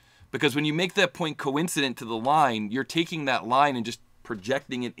here. Because when you make that point coincident to the line, you're taking that line and just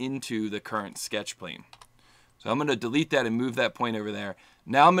projecting it into the current sketch plane. So I'm going to delete that and move that point over there.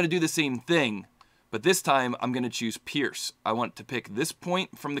 Now I'm going to do the same thing, but this time I'm going to choose pierce. I want to pick this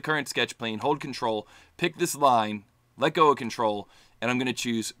point from the current sketch plane, hold control, pick this line, let go of control, and I'm going to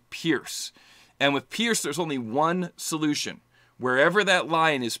choose pierce. And with pierce, there's only one solution. Wherever that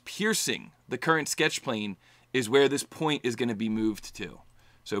line is piercing the current sketch plane is where this point is going to be moved to.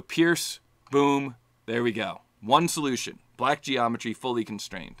 So pierce, boom, there we go. One solution, black geometry, fully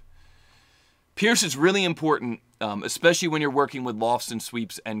constrained. Pierce is really important, especially when you're working with lofts and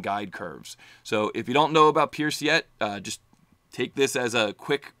sweeps and guide curves. So if you don't know about pierce yet, just take this as a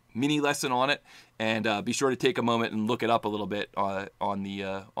quick mini lesson on it, and be sure to take a moment and look it up a little bit on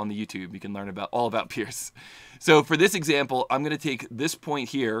the YouTube. You can learn all about pierce. So for this example, I'm going to take this point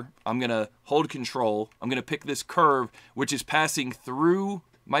here. I'm going to hold control. I'm going to pick this curve, which is passing through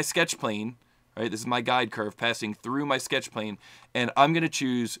my sketch plane. Right, this is my guide curve passing through my sketch plane, and I'm going to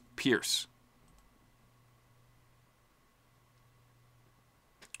choose pierce.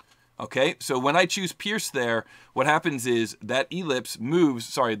 Okay, so when I choose pierce there, what happens is that ellipse moves.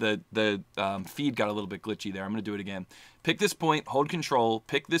 Sorry, the feed got a little bit glitchy there. I'm going to do it again. Pick this point, hold control,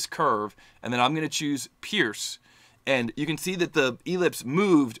 pick this curve, and then I'm going to choose pierce. And you can see that the ellipse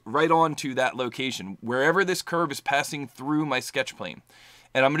moved right onto that location, wherever this curve is passing through my sketch plane.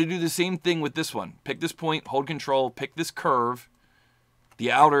 And I'm going to do the same thing with this one. Pick this point, hold control, pick this curve, the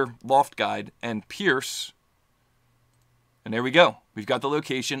outer loft guide, and pierce. And there we go. We've got the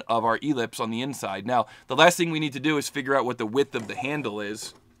location of our ellipse on the inside. Now, the last thing we need to do is figure out what the width of the handle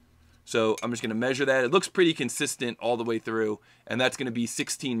is. So I'm just going to measure that. It looks pretty consistent all the way through, and that's going to be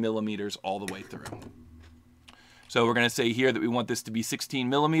 16 millimeters all the way through. So we're going to say here that we want this to be 16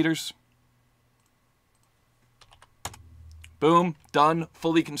 millimeters. Boom, done,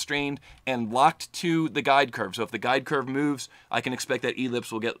 fully constrained, and locked to the guide curve. So if the guide curve moves, I can expect that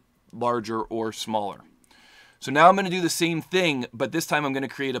ellipse will get larger or smaller. So now I'm going to do the same thing, but this time I'm going to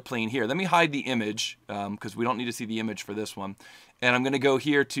create a plane here. Let me hide the image, because we don't need to see the image for this one. And I'm going to go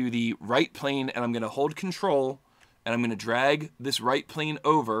here to the right plane, and I'm going to hold control, and I'm going to drag this right plane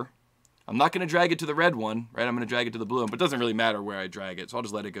over. I'm not going to drag it to the red one, right? I'm going to drag it to the blue one, but it doesn't really matter where I drag it, so I'll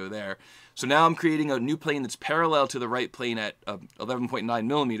just let it go there. So now I'm creating a new plane that's parallel to the right plane at 11.9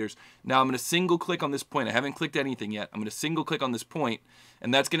 millimeters. Now I'm going to single click on this point. I haven't clicked anything yet. I'm going to single click on this point,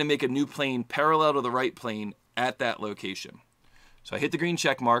 and that's going to make a new plane parallel to the right plane at that location. So I hit the green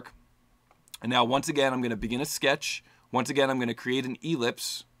check mark, and now once again I'm going to begin a sketch. Once again I'm going to create an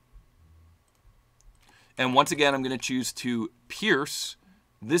ellipse, and once again I'm going to choose to pierce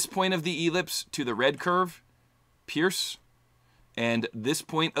this point of the ellipse to the red curve, pierce, and this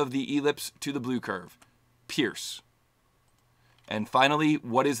point of the ellipse to the blue curve, pierce. And finally,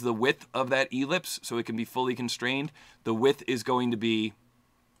 what is the width of that ellipse so it can be fully constrained? The width is going to be,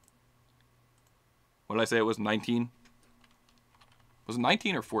 what did I say it was, 19? Was it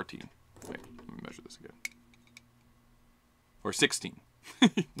 19 or 14? Wait, let me measure this again. Or 16.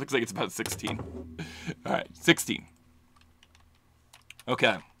 Looks like it's about 16. All right, 16. Okay.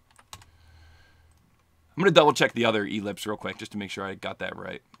 I'm going to double check the other ellipse real quick just to make sure I got that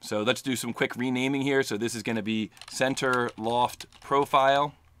right. So let's do some quick renaming here. So this is going to be center loft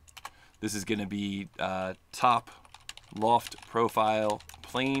profile. This is going to be top loft profile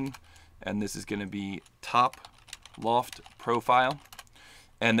plane. And this is going to be top loft profile.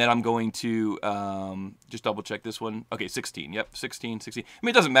 And then I'm going to just double check this one. Okay, 16. Yep, 16, 16. I mean,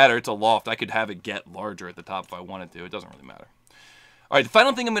 it doesn't matter. It's a loft. I could have it get larger at the top if I wanted to. It doesn't really matter. All right, the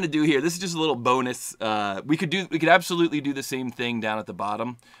final thing I'm going to do here, this is just a little bonus. We could absolutely do the same thing down at the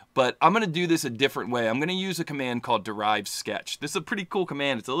bottom, but I'm going to do this a different way. I'm going to use a command called derive sketch. This is a pretty cool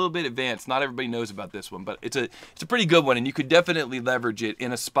command. It's a little bit advanced. Not everybody knows about this one, but it's a pretty good one, and you could definitely leverage it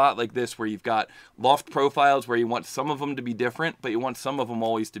in a spot like this where you've got loft profiles where you want some of them to be different, but you want some of them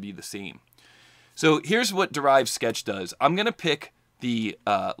always to be the same. So here's what derive sketch does. I'm going to pick the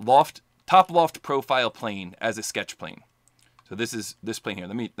top loft profile plane as a sketch plane. So this is this plane here.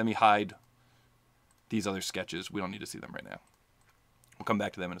 Let me hide these other sketches. We don't need to see them right now. We'll come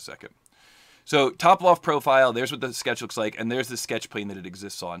back to them in a second. So top loft profile, there's what the sketch looks like, and there's the sketch plane that it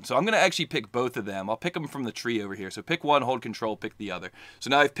exists on. So I'm going to actually pick both of them. I'll pick them from the tree over here. So pick one, hold control, pick the other. So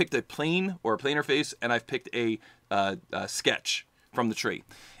now I've picked a plane or a planar face, and I've picked a sketch from the tree.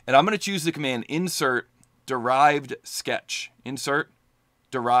 And I'm going to choose the command insert derived sketch. Insert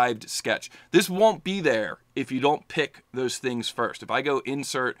derived sketch. This won't be there if you don't pick those things first. If I go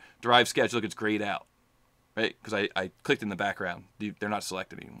insert derived sketch, look, it's grayed out, right? Because I clicked in the background. They're not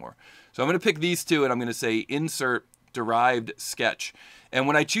selected anymore. So I'm going to pick these two, and I'm going to say insert derived sketch. And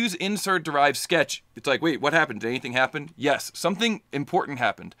when I choose insert derived sketch, it's like, wait, what happened? Did anything happen? Yes, something important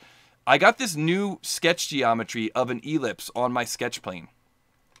happened. I got this new sketch geometry of an ellipse on my sketch plane.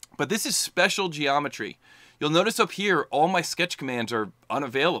 But this is special geometry. You'll notice up here, all my sketch commands are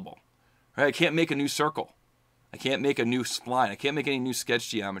unavailable. Right? I can't make a new circle. I can't make a new spline. I can't make any new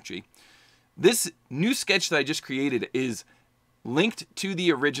sketch geometry. This new sketch that I just created is linked to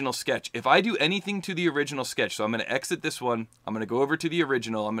the original sketch. If I do anything to the original sketch, so I'm going to exit this one, I'm going to go over to the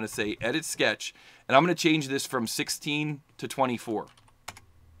original, I'm going to say edit sketch, and I'm going to change this from 16 to 24.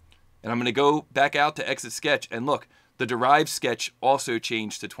 And I'm going to go back out to exit sketch, and look, the derived sketch also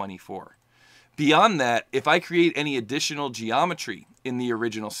changed to 24. Beyond that, if I create any additional geometry in the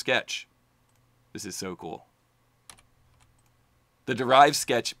original sketch, this is so cool. The derived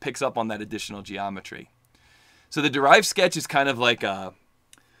sketch picks up on that additional geometry. So the derived sketch is kind of like a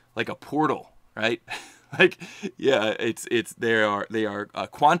portal, right? Like, yeah, they are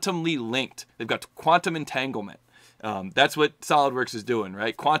quantumly linked. They've got quantum entanglement. That's what SOLIDWORKS is doing,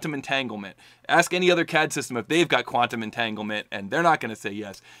 right? Quantum entanglement. Ask any other CAD system if they've got quantum entanglement, and they're not going to say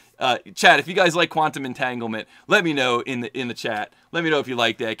yes. Chat, if you guys like quantum entanglement, let me know in the chat. Let me know if you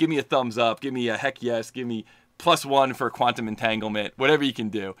like that. Give me a thumbs up. Give me a heck yes. Give me +1 for quantum entanglement. Whatever you can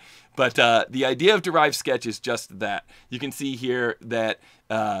do. But the idea of derived sketch is just that. You can see here that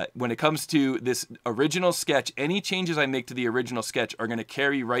when it comes to this original sketch, any changes I make to the original sketch are going to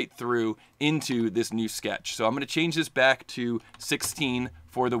carry right through into this new sketch. So I'm going to change this back to 16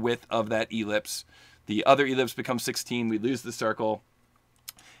 for the width of that ellipse. The other ellipse becomes 16. We lose the circle.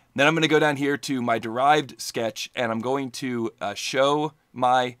 Then I'm going to go down here to my derived sketch, and I'm going to show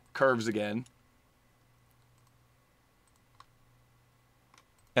my curves again.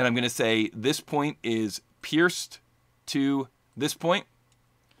 And I'm going to say this point is pierced to this point.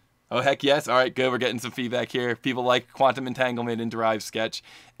 Oh, heck yes. All right, good. We're getting some feedback here. People like quantum entanglement in derived sketch.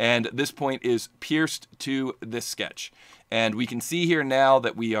 And this point is pierced to this sketch. And we can see here now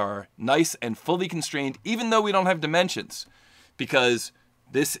that we are nice and fully constrained, even though we don't have dimensions, because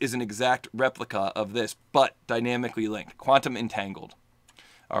this is an exact replica of this, but dynamically linked, quantum entangled.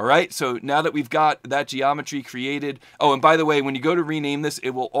 All right, so now that we've got that geometry created, oh, and by the way, when you go to rename this, it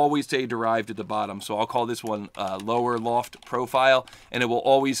will always say derived at the bottom. So I'll call this one lower loft profile, and it will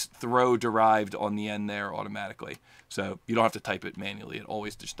always throw derived on the end there automatically. So you don't have to type it manually. It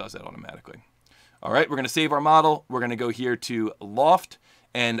always just does that automatically. All right, we're going to save our model. We're going to go here to loft,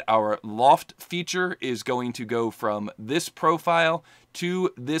 and our loft feature is going to go from this profile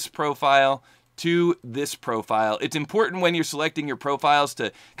to this profile to this profile. It's important when you're selecting your profiles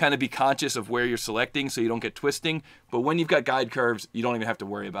to kind of be conscious of where you're selecting so you don't get twisting. But when you've got guide curves, you don't even have to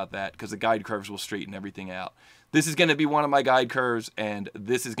worry about that because the guide curves will straighten everything out. This is going to be one of my guide curves, and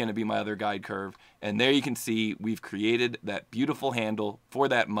this is going to be my other guide curve. And there you can see we've created that beautiful handle for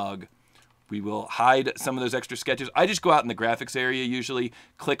that mug. We will hide some of those extra sketches. I just go out in the graphics area usually,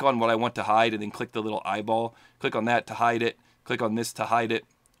 click on what I want to hide, and then click the little eyeball. Click on that to hide it. Click on this to hide it.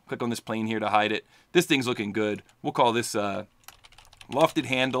 Click on this plane here to hide it. This thing's looking good. We'll call this lofted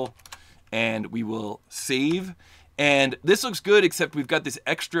handle, and we will save. And this looks good, except we've got this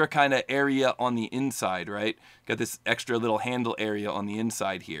extra kind of area on the inside, right? Got this extra little handle area on the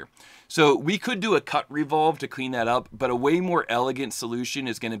inside here. So we could do a cut revolve to clean that up, but a way more elegant solution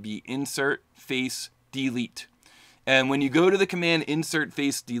is going to be insert, face, delete. And when you go to the command insert,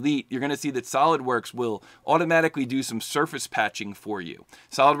 face, delete, you're going to see that SOLIDWORKS will automatically do some surface patching for you.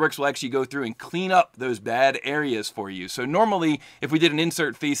 SOLIDWORKS will actually go through and clean up those bad areas for you. So normally, if we did an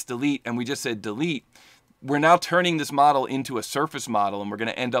insert, face, delete, and we just said delete, we're now turning this model into a surface model, and we're going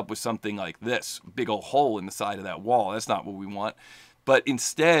to end up with something like this, big old hole in the side of that wall. That's not what we want. But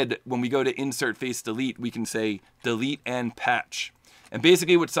instead, when we go to insert, face, delete, we can say delete and patch. And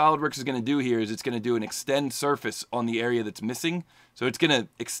basically what SOLIDWORKS is going to do here is it's going to do an extend surface on the area that's missing. So it's going to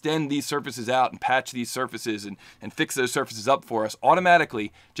extend these surfaces out and patch these surfaces and fix those surfaces up for us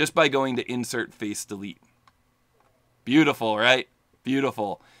automatically just by going to insert, face, delete. Beautiful, right?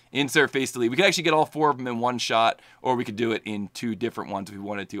 Beautiful. Insert, face, delete. We could actually get all 4 of them in one shot, or we could do it in 2 different ones if we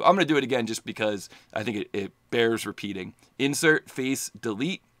wanted to. I'm going to do it again just because I think it bears repeating. Insert, face,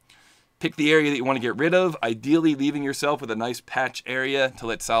 delete. Pick the area that you want to get rid of, ideally leaving yourself with a nice patch area to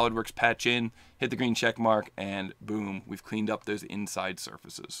let SOLIDWORKS patch in. Hit the green check mark, and boom, we've cleaned up those inside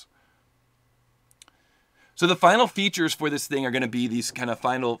surfaces. So the final features for this thing are going to be these kind of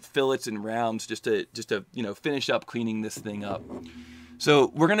final fillets and rounds just to finish up cleaning this thing up.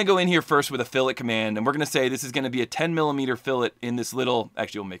 So we're going to go in here first with a fillet command, and we're going to say this is going to be a 10 millimeter fillet in this little,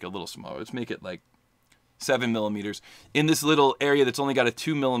 actually we'll make it a little smaller. Let's make it like 7 millimeters in this little area that's only got a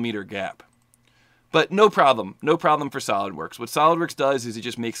 2 millimeter gap. But no problem for SOLIDWORKS. What SOLIDWORKS does is it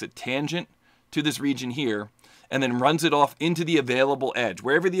just makes a tangent to this region here and then runs it off into the available edge.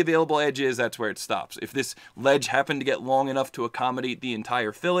 Wherever the available edge is, that's where it stops. If this ledge happened to get long enough to accommodate the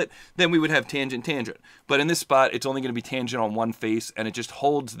entire fillet, then we would have tangent, tangent. But in this spot, it's only going to be tangent on one face, and it just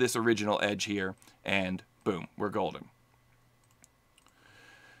holds this original edge here, and boom, we're golden.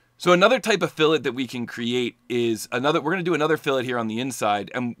 So another type of fillet that we can create is we're going to do another fillet here on the inside,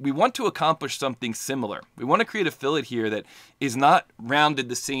 and we want to accomplish something similar. We want to create a fillet here that is not rounded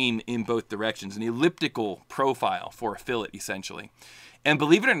the same in both directions, an elliptical profile for a fillet essentially. And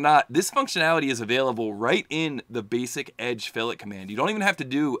believe it or not, this functionality is available right in the basic edge fillet command. You don't even have to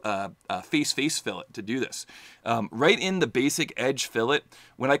do a face-face fillet to do this. Right in the basic edge fillet,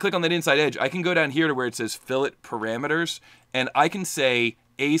 when I click on that inside edge, I can go down here to where it says fillet parameters, and I can say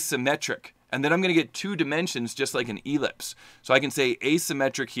asymmetric, and then I'm going to get 2 dimensions just like an ellipse. So I can say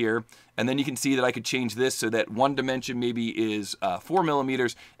asymmetric here, and then you can see that I could change this so that one dimension maybe is 4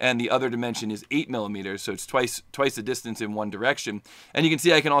 millimeters and the other dimension is 8 millimeters. So it's twice the distance in one direction. And you can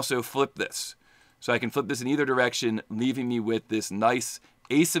see I can also flip this. So I can flip this in either direction, leaving me with this nice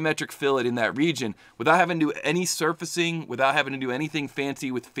asymmetric fillet in that region without having to do any surfacing, without having to do anything fancy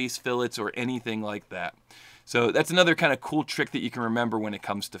with face fillets or anything like that. So that's another kind of cool trick that you can remember when it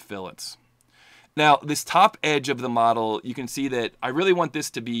comes to fillets. Now, this top edge of the model, you can see that I really want this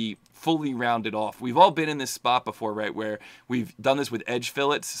to be fully rounded off. We've all been in this spot before, right, where we've done this with edge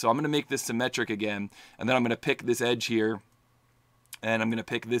fillets. So I'm going to make this symmetric again, and then I'm going to pick this edge here, and I'm going to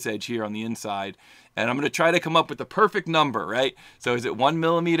pick this edge here on the inside, and I'm going to try to come up with the perfect number, right? So is it 1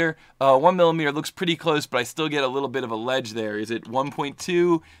 millimeter? 1 millimeter looks pretty close, but I still get a little bit of a ledge there. Is it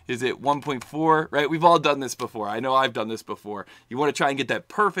 1.2? Is it 1.4? Right? We've all done this before. I know I've done this before. You want to try and get that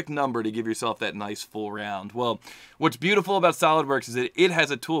perfect number to give yourself that nice full round. Well, what's beautiful about SOLIDWORKS is that it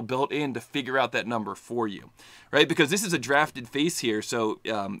has a tool built in to figure out that number for you, right? Because this is a drafted face here, so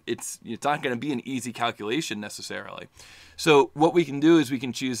it's not going to be an easy calculation necessarily. So what we can do is we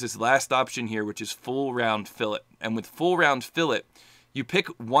can choose this last option here, which is full round fillet. And with full round fillet, you pick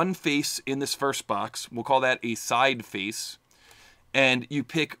one face in this first box. We'll call that a side face. And you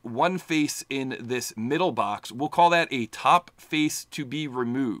pick one face in this middle box. We'll call that a top face to be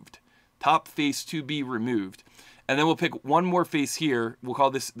removed. Top face to be removed. And then we'll pick one more face here. We'll call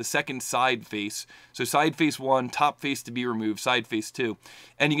this the second side face. So side face 1, top face to be removed, side face 2.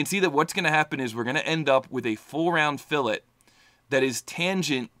 And you can see that what's going to happen is we're going to end up with a full round fillet that is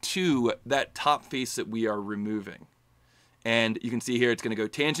tangent to that top face that we are removing. And you can see here it's going to go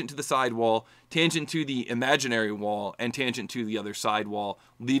tangent to the side wall, tangent to the imaginary wall, and tangent to the other side wall,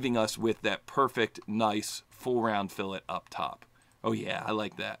 leaving us with that perfect, nice, full round fillet up top. Oh yeah, I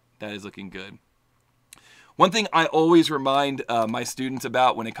like that. That is looking good. One thing I always remind my students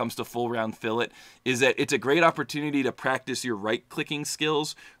about when it comes to full round fillet is that it's a great opportunity to practice your right-clicking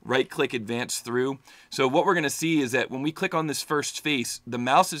skills, right-click advance through. So what we're going to see is that when we click on this first face, the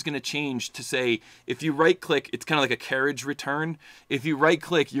mouse is going to change to say, if you right-click, it's kind of like a carriage return. If you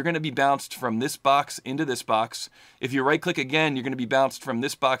right-click, you're going to be bounced from this box into this box. If you right-click again, you're going to be bounced from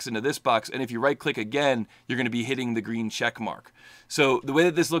this box into this box. And if you right-click again, you're going to be hitting the green check mark. So the way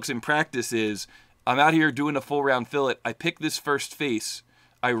that this looks in practice is, I'm out here doing a full round fillet. I pick this first face.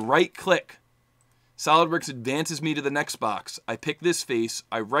 I right click. SOLIDWORKS advances me to the next box. I pick this face.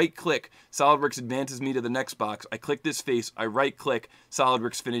 I right click. SOLIDWORKS advances me to the next box. I click this face. I right click.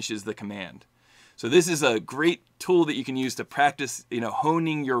 SOLIDWORKS finishes the command. So this is a great tool that you can use to practice,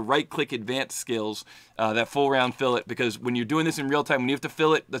 honing your right click advance skills, that full round fillet, because when you're doing this in real time, when you have to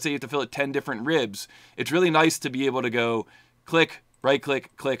fillet, let's say you have to fillet 10 different ribs, it's really nice to be able to go click, right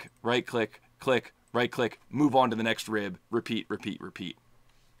click, right click, click, right click, move on to the next rib, repeat, repeat, repeat.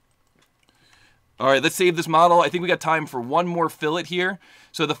 All right, let's save this model. I think we got time for one more fillet here.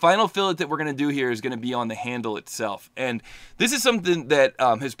 So the final fillet that we're going to do here is going to be on the handle itself. And this is something that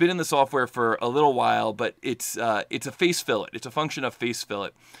has been in the software for a little while, but it's a face fillet. It's a function of face fillet.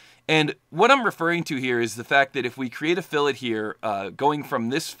 And what I'm referring to here is the fact that if we create a fillet here, going from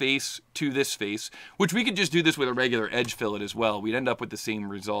this face to this face, which we could just do this with a regular edge fillet as well, we'd end up with the same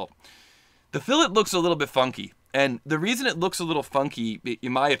result. The fillet looks a little bit funky, and the reason it looks a little funky,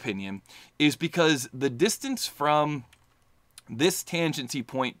 in my opinion, is because the distance from this tangency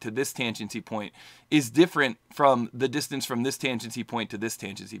point to this tangency point is different from the distance from this tangency point to this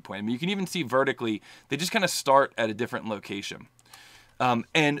tangency point. I mean, you can even see vertically, they just kind of start at a different location.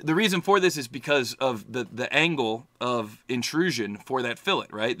 And the reason for this is because of the angle of intrusion for that fillet,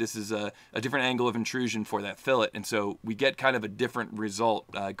 right? This is a different angle of intrusion for that fillet, and so we get kind of a different result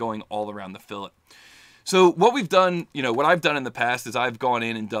going all around the fillet. So what we've done, what I've done in the past is I've gone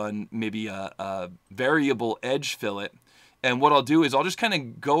in and done maybe a variable edge fillet, and what I'll do is I'll just kind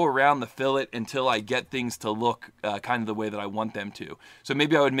of go around the fillet until I get things to look kind of the way that I want them to. So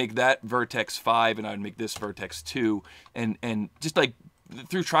maybe I would make that vertex 5 and I would make this vertex 2, and just like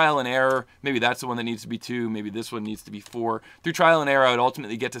through trial and error, maybe that's the one that needs to be 2, maybe this one needs to be 4. Through trial and error, I would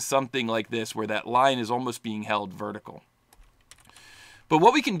ultimately get to something like this where that line is almost being held vertical. But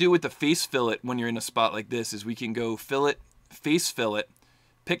what we can do with the face fillet when you're in a spot like this is we can go fillet, face fillet,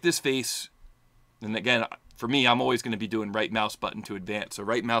 pick this face, and again, for me, I'm always going to be doing right mouse button to advance. So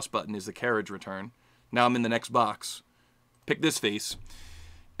right mouse button is the carriage return. Now I'm in the next box. Pick this face.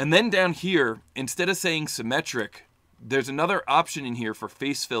 And then down here, instead of saying symmetric, there's another option in here for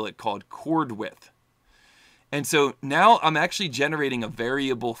face fillet called chord width. And so now I'm actually generating a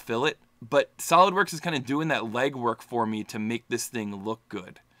variable fillet, but SOLIDWORKS is kind of doing that legwork for me to make this thing look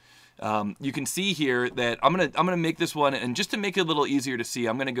good. You can see here that I'm gonna make this one, and just to make it a little easier to see,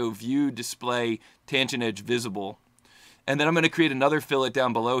 I'm gonna go View, Display, Tangent Edge Visible, and then I'm gonna create another fillet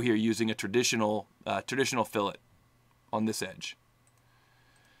down below here using a traditional fillet on this edge.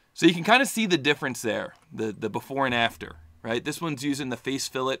 So you can kind of see the difference there, the before and after, right? This one's using the face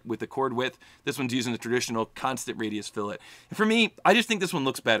fillet with the chord width. This one's using the traditional constant radius fillet. And for me, I just think this one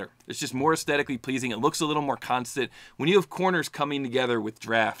looks better. It's just more aesthetically pleasing. It looks a little more constant. When you have corners coming together with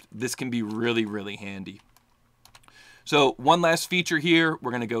draft, this can be really, really handy. So one last feature here,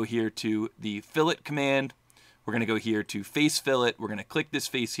 we're going to go here to the fillet command. We're going to go here to face fillet. We're going to click this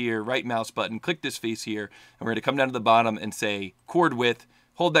face here, right mouse button, click this face here, and we're going to come down to the bottom and say chord width.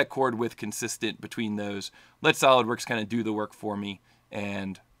 Hold that chord width consistent between those. Let SOLIDWORKS kind of do the work for me.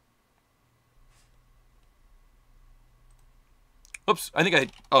 And oops, I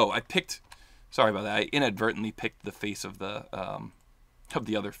think I picked, sorry about that. I inadvertently picked the face of the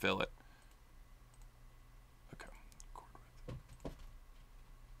other fillet. Okay, chord width.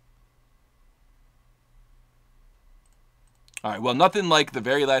 All right, well, nothing like the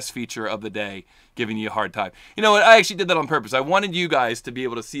very last feature of the day giving you a hard time. You know what? I actually did that on purpose. I wanted you guys to be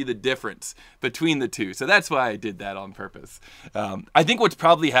able to see the difference between the two. So that's why I did that on purpose. I think what's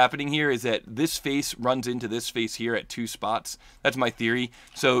probably happening here is that this face runs into this face here at 2 spots. That's my theory.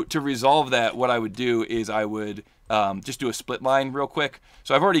 So to resolve that, what I would do is I would just do a split line real quick.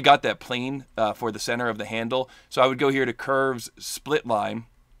 So I've already got that plane for the center of the handle. So I would go here to Curves, Split Line,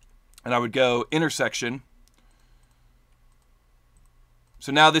 and I would go Intersection.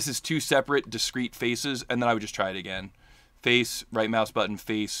 So now this is 2 separate discrete faces, and then I would just try it again. Face, right mouse button,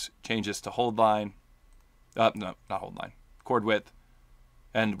 face, change this to hold line. No, not hold line. Chord width,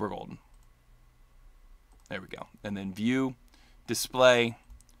 and we're golden. There we go. And then View, Display,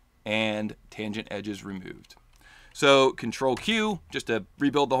 and Tangent Edges Removed. So Control Q, just to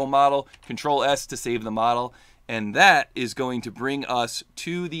rebuild the whole model, Control S to save the model, and that is going to bring us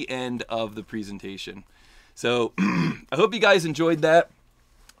to the end of the presentation. So I hope you guys enjoyed that.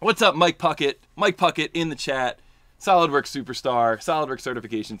 What's up, Mike Puckett? Mike Puckett in the chat. SolidWorks superstar, SolidWorks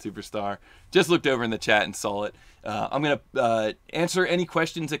certification superstar. Just looked over in the chat and saw it. I'm going to answer any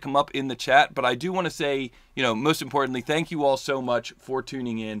questions that come up in the chat, but I do want to say, you know, most importantly, thank you all so much for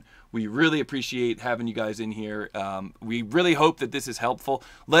tuning in. We really appreciate having you guys in here. We really hope that this is helpful.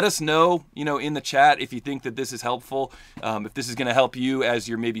 Let us know, you know, in the chat if you think that this is helpful, if this is going to help you as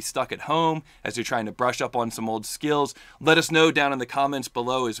you're maybe stuck at home, as you're trying to brush up on some old skills. Let us know down in the comments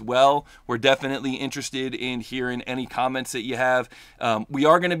below as well. We're definitely interested in hearing any comments that you have. We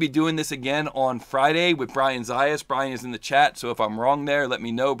are going to be doing this again on Friday with Brian Zayas. Brian is in the chat, so if I'm wrong there, let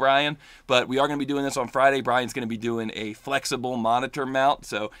me know, Brian. But we are going to be doing this on Friday. Brian's going to be doing a flexible monitor mount,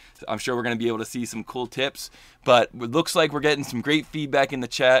 so I'm sure we're going to be able to see some cool tips. But it looks like we're getting some great feedback in the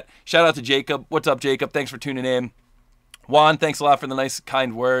chat. Shout out to Jacob. What's up, Jacob? Thanks for tuning in. Juan, thanks a lot for the nice,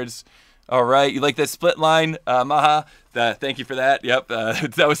 kind words. All right, you like that split line, Maha? Thank you for that. Yep,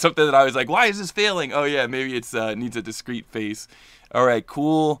 that was something that I was like, why is this failing? Oh yeah, maybe it's needs a discrete face. All right,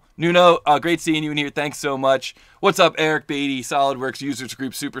 cool. Nuno, great seeing you in here. Thanks so much. What's up, Eric Beatty, SolidWorks Users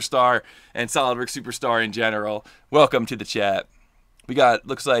Group Superstar, and SolidWorks Superstar in general. Welcome to the chat. We got,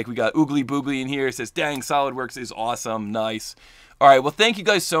 looks like we got Oogly Boogly in here. It says, dang, SolidWorks is awesome. Nice. All right, well, thank you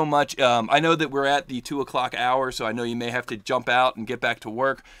guys so much. I know that we're at the 2 o'clock hour, so I know you may have to jump out and get back to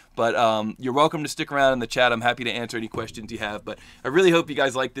work. But you're welcome to stick around in the chat. I'm happy to answer any questions you have. But I really hope you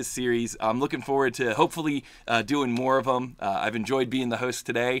guys like this series. I'm looking forward to hopefully doing more of them. I've enjoyed being the host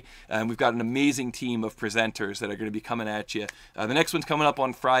today. And we've got an amazing team of presenters that are going to be coming at you. The next one's coming up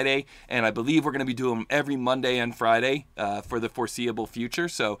on Friday. And I believe we're going to be doing them every Monday and Friday for the foreseeable future.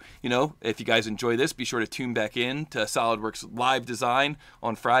 So, you know, if you guys enjoy this, be sure to tune back in to SolidWorks Live Design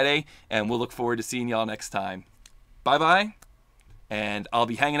on Friday. And we'll look forward to seeing y'all next time. Bye-bye. And I'll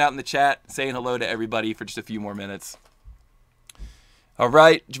be hanging out in the chat, saying hello to everybody for just a few more minutes. All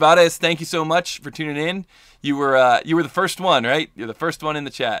right, Javades, thank you so much for tuning in. You were the first one, right? You're the first one in the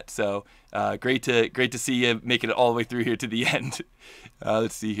chat. So great to see you making it all the way through here to the end.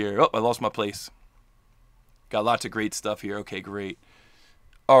 Let's see here. Oh, I lost my place. Got lots of great stuff here. Okay, great.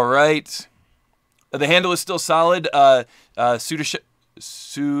 All right. The handle is still solid.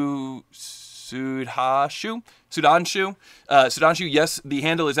 Sudanshu, yes, the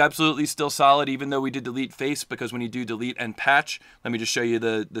handle is absolutely still solid, even though we did delete face, because when you do delete and patch, let me just show you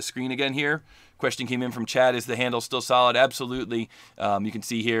the screen again here. Question came in from Chad, is the handle still solid? Absolutely. You can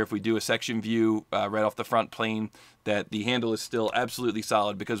see here if we do a section view right off the front plane that the handle is still absolutely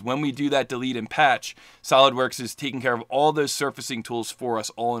solid, because when we do that delete and patch, SolidWorks is taking care of all those surfacing tools for us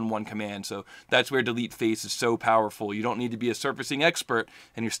all in one command. So that's where delete face is so powerful. You don't need to be a surfacing expert,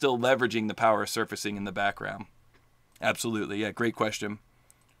 and you're still leveraging the power of surfacing in the background. Absolutely. Yeah, great question.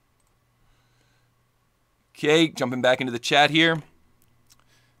 Okay, jumping back into the chat here.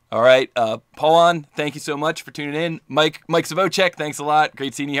 All right, Pawan, thank you so much for tuning in. Mike Savocek, thanks a lot.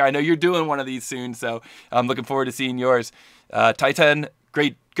 Great seeing you here. I know you're doing one of these soon, so I'm looking forward to seeing yours. Titan,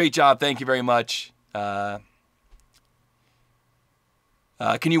 great job. Thank you very much. Can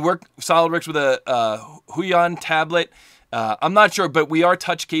you work SolidWorks with a Huion tablet? I'm not sure, but we are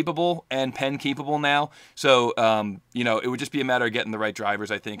touch capable and pen capable now. So, you know, it would just be a matter of getting the right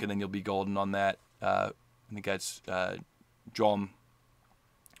drivers, I think, and then you'll be golden on that. I think that's Jom.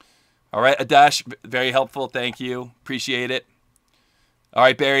 All right, Adash, very helpful. Thank you. Appreciate it. All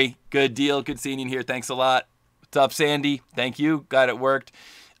right, Barry, good deal. Good seeing you here. Thanks a lot. What's up, Sandy? Thank you. Glad it worked.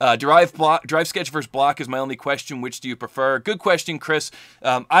 Drive sketch versus block is my only question. Which do you prefer? Good question, Chris.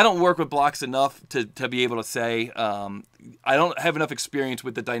 I don't work with blocks enough to be able to say. I don't have enough experience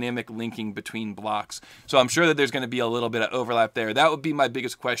with the dynamic linking between blocks. So I'm sure that there's going to be a little bit of overlap there. That would be my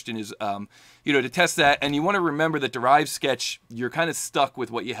biggest question is, you know, to test that. And you want to remember that derived sketch, you're kind of stuck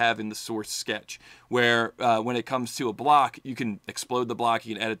with what you have in the source sketch, where when it comes to a block, you can explode the block,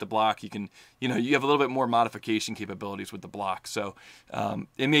 you can edit the block, you can, you know, you have a little bit more modification capabilities with the block. So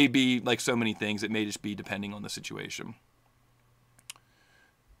it may be like so many things. It may just be depending on the situation.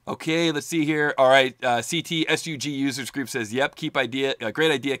 Okay, let's see here. All right, CT SUG Users Group says, yep,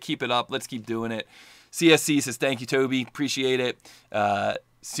 great idea, keep it up. Let's keep doing it. CSC says, thank you, Toby, appreciate it.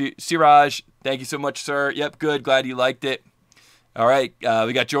 Siraj, thank you so much, sir. Yep, good, glad you liked it. All right,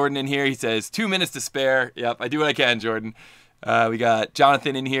 we got Jordan in here. He says, 2 minutes to spare. Yep, I do what I can, Jordan. We got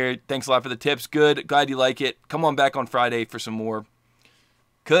Jonathan in here. Thanks a lot for the tips. Good, glad you like it. Come on back on Friday for some more.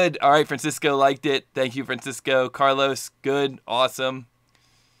 Good, all right, Francisco liked it. Thank you, Francisco. Carlos, good, awesome.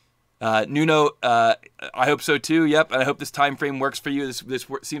 Nuno, I hope so too. Yep, and I hope this time frame works for you. This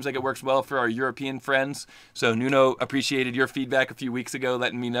seems like it works well for our European friends. So Nuno, appreciated your feedback a few weeks ago,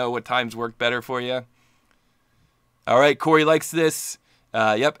 letting me know what times worked better for you. All right, Corey likes this.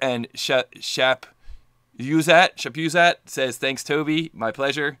 Yep, and Shap Uzat says, thanks, Toby. My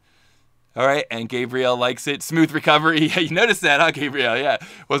pleasure. All right, and Gabriel likes it. Smooth recovery. Yeah, you noticed that, huh, Gabriel? Yeah,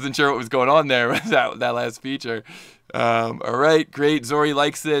 wasn't sure what was going on there with that last feature. All right, great. Zori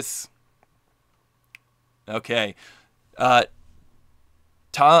likes this. Okay.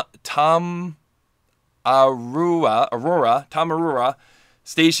 Tom Arura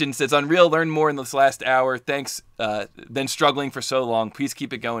Station says, Unreal, learn more in this last hour. Thanks. Been struggling for so long. Please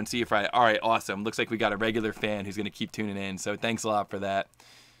keep it going. See you Friday. All right, awesome. Looks like we got a regular fan who's going to keep tuning in. So thanks a lot for that.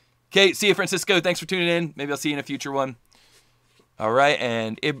 Okay, see you, Francisco. Thanks for tuning in. Maybe I'll see you in a future one. All right,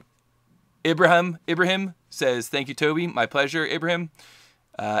 and Ibrahim says, thank you, Toby. My pleasure, Ibrahim.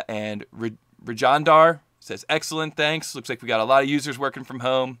 And Rajandar says, excellent, thanks. Looks like we got a lot of users working from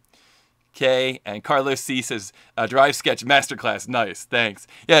home. Okay, and Carlos C says, Drive Sketch Masterclass. Nice, thanks.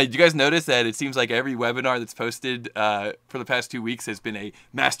 Yeah, did you guys notice that it seems like every webinar that's posted for the past 2 weeks has been a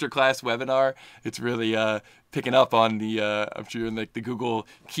masterclass webinar? It's really picking up on the, I'm sure in like the Google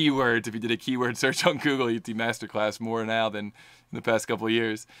keywords. If you did a keyword search on Google, you'd see masterclass more now than in the past couple of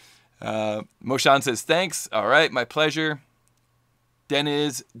years. Moshan says, thanks. All right, my pleasure.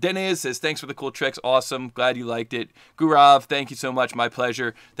 Deniz says, thanks for the cool tricks. Awesome. Glad you liked it. Gurav, thank you so much. My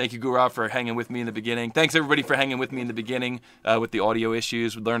pleasure. Thank you, Gurav, for hanging with me in the beginning. Thanks, everybody, for hanging with me in the beginning with the audio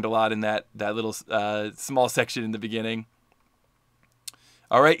issues. We learned a lot in that little small section in the beginning.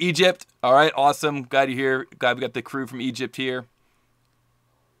 All right, Egypt. All right, awesome. Glad you're here. Glad we got the crew from Egypt here.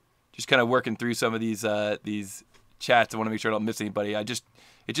 Just kind of working through some of these chats. I want to make sure I don't miss anybody. It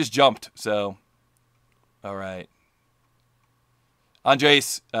just jumped, so all right.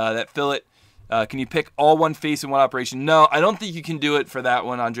 Andres, that fillet, can you pick all one face in one operation? No, I don't think you can do it for that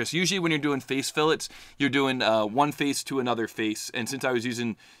one, Andres. Usually when you're doing face fillets, you're doing one face to another face. And since I was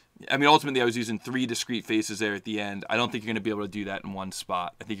using, ultimately I was using 3 discrete faces there at the end. I don't think you're going to be able to do that in one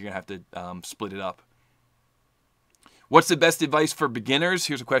spot. I think you're going to have to split it up. What's the best advice for beginners?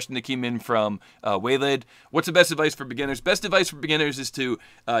 Here's a question that came in from Waylid. What's the best advice for beginners? Best advice for beginners is to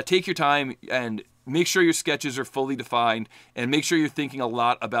take your time and make sure your sketches are fully defined and make sure you're thinking a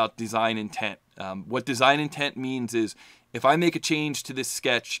lot about design intent. What design intent means is if I make a change to this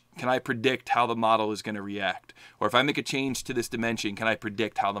sketch, can I predict how the model is going to react? Or if I make a change to this dimension, can I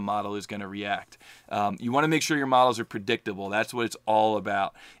predict how the model is going to react? You want to make sure your models are predictable. That's what it's all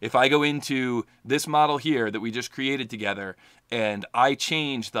about. If I go into this model here that we just created together and I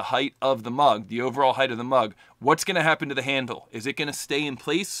change the height of the mug, the overall height of the mug, what's going to happen to the handle? Is it going to stay in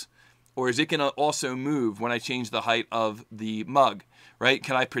place? Or is it going to also move when I change the height of the mug, right?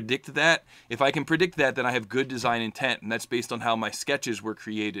 Can I predict that? If I can predict that, then I have good design intent, and that's based on how my sketches were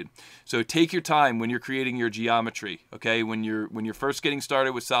created. So take your time when you're creating your geometry, okay? When you're first getting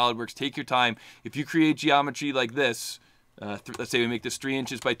started with SolidWorks, take your time. If you create geometry like this, let's say we make this 3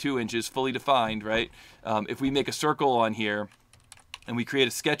 inches by 2 inches, fully defined, right? If we make a circle on here and we create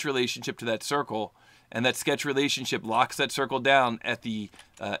a sketch relationship to that circle, and that sketch relationship locks that circle down at the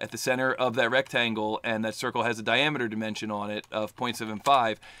center of that rectangle, and that circle has a diameter dimension on it of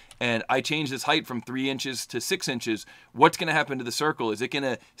 0.75, and I change this height from 3 inches to 6 inches, what's going to happen to the circle? Is it going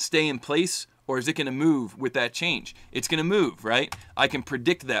to stay in place, or is it going to move with that change? It's going to move, right? I can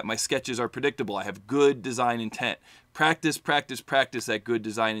predict that. My sketches are predictable. I have good design intent. Practice, practice, practice that good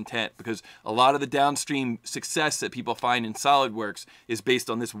design intent, because a lot of the downstream success that people find in SolidWorks is based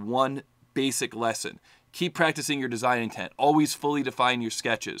on this one basic lesson. Keep practicing your design intent. Always fully define your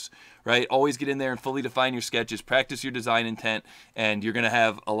sketches, right? Always get in there and fully define your sketches. Practice your design intent, and you're going to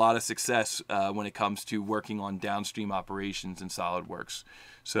have a lot of success when it comes to working on downstream operations in SolidWorks.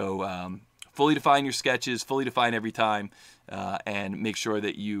 So fully define your sketches, fully define every time, and make sure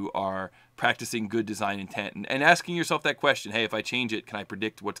that you are practicing good design intent and asking yourself that question, hey, if I change it, can I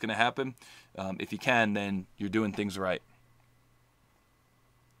predict what's going to happen? If you can, then you're doing things right.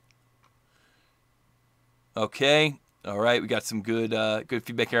 Okay, all right, we got some good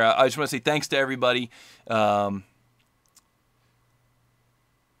feedback here. I just want to say thanks to everybody. All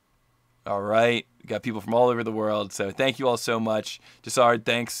right, we got people from all over the world, so thank you all so much. Jasard,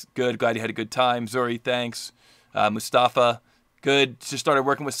 thanks. Good, glad you had a good time. Zuri, thanks. Mustafa, good. Just started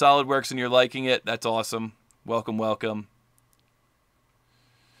working with SolidWorks and you're liking it. That's awesome. Welcome, welcome.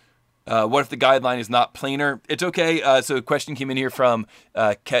 What if the guideline is not planar? It's okay. So a question came in here from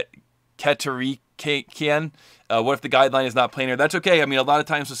Katarika. Ken, what if the guideline is not planar? That's okay. I mean, a lot of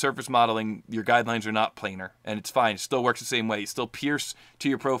times with surface modeling, your guidelines are not planar, and it's fine. It still works the same way. You still pierce to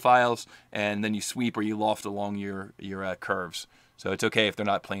your profiles, and then you sweep or you loft along your curves. So it's okay if they're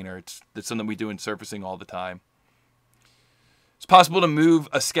not planar. It's something we do in surfacing all the time. It's possible to move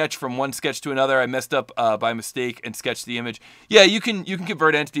a sketch from one sketch to another. I messed up by mistake and sketched the image. Yeah, you can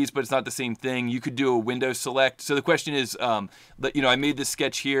convert entities, but it's not the same thing. You could do a window select. So the question is, I made this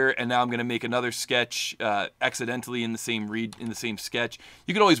sketch here, and now I'm going to make another sketch accidentally in the same sketch.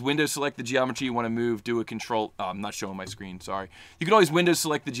 You can always window select the geometry you want to move. Do a control. Oh, I'm not showing my screen. Sorry. You can always window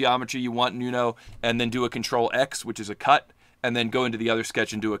select the geometry you want, and then do a control X, which is a cut, and then go into the other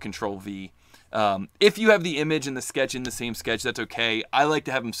sketch and do a control V. If you have the image and the sketch in the same sketch, that's okay. I like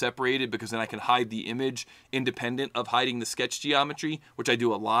to have them separated because then I can hide the image independent of hiding the sketch geometry, which I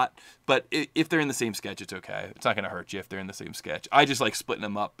do a lot. But if they're in the same sketch, it's okay. It's not going to hurt you if they're in the same sketch. I just like splitting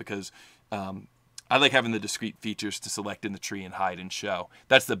them up because I like having the discrete features to select in the tree and hide and show.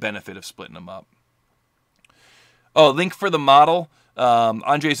 That's the benefit of splitting them up. Oh, link for the model.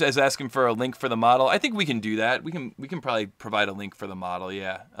 Andre is asking for a link for the model. I think we can do that. We can probably provide a link for the model.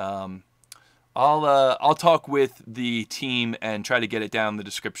 Yeah. I'll talk with the team and try to get it down in the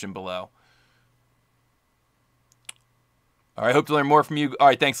description below. All right, hope to learn more from you. All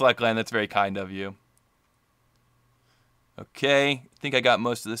right, thanks a lot, Glenn. That's very kind of you. Okay, I think I got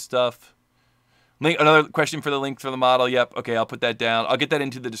most of this stuff. Another question for the link for the model. Yep, okay, I'll put that down. I'll get that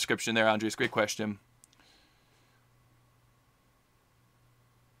into the description there, Andres. Great question.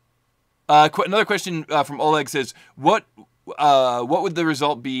 Another question from Oleg says, what would the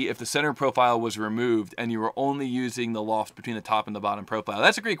result be if the center profile was removed and you were only using the loft between the top and the bottom profile?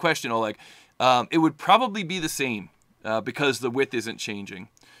 That's a great question, Oleg. It would probably be the same because the width isn't changing.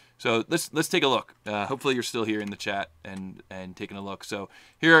 So let's take a look. Hopefully you're still here in the chat and taking a look. So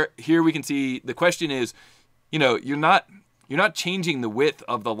here we can see the question is, you're not changing the width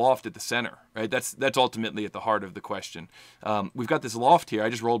of the loft at the center, right? That's ultimately at the heart of the question. We've got this loft here. I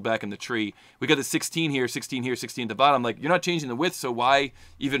just rolled back in the tree. We got the 16 here, 16 here, 16 at the bottom. Like, you're not changing the width, so why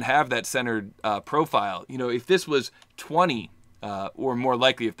even have that centered profile? If this was 20, or more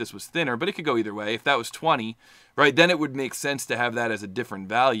likely if this was thinner, but it could go either way. If that was 20, right, then it would make sense to have that as a different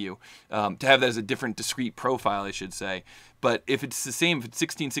value, to have that as a different discrete profile, I should say. But if it's the same, if it's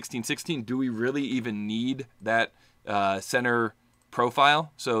 16, 16, 16, do we really even need that center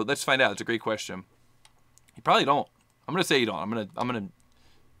profile? So let's find out. It's a great question. You probably don't. I'm gonna say you don't. I'm gonna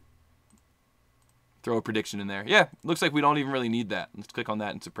throw a prediction in there. Yeah, looks like we don't even really need that. Let's click on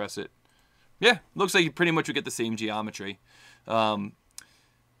that and suppress it. Yeah, looks like you pretty much would get the same geometry.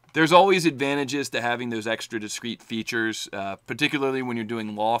 There's always advantages to having those extra discrete features, particularly when you're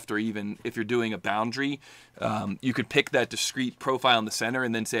doing loft or even if you're doing a boundary. You could pick that discrete profile in the center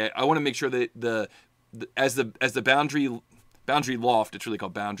and then say, I want to make sure that as the boundary loft, it's really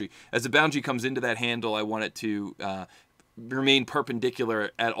called boundary. As the boundary comes into that handle, I want it to remain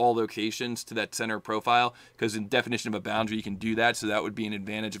perpendicular at all locations to that center profile, because in definition of a boundary, you can do that. So that would be an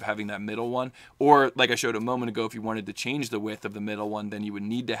advantage of having that middle one. Or like I showed a moment ago, if you wanted to change the width of the middle one, then you would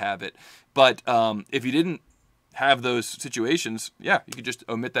need to have it. But if you didn't have those situations, yeah, you could just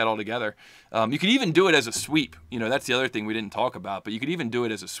omit that altogether. You could even do it as a sweep. That's the other thing we didn't talk about, but you could even do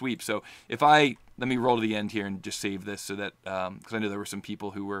it as a sweep. So if let me roll to the end here and just save this so that, because I know there were some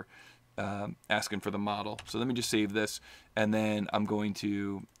people who were asking for the model. So let me just save this, and then I'm going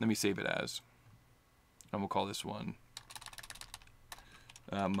to, let me save it as, and we'll call this one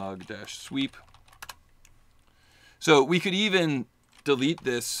mug-sweep. So we could even delete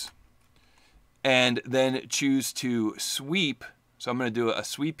this and then choose to sweep. So I'm going to do a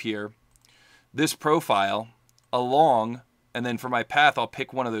sweep here, this profile along, and then for my path, I'll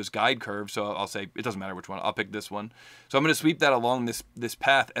pick one of those guide curves. So I'll say, it doesn't matter which one, I'll pick this one. So I'm going to sweep that along this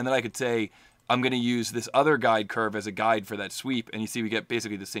path, and then I could say, I'm going to use this other guide curve as a guide for that sweep, and you see we get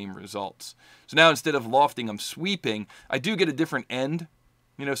basically the same results. So now instead of lofting, I'm sweeping. I do get a different end,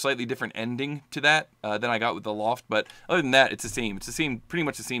 slightly different ending to that than I got with the loft, but other than that, it's the same. It's the same, pretty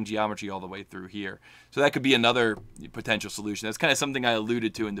much the same geometry all the way through here. So that could be another potential solution. That's kind of something I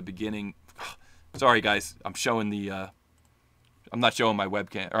alluded to in the beginning. Sorry, guys, I'm showing the... I'm not showing my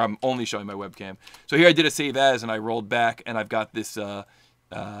webcam, or I'm only showing my webcam. So here I did a save as, and I rolled back, and I've got this,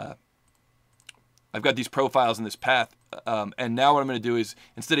 I've got these profiles in this path. And now what I'm going to do is,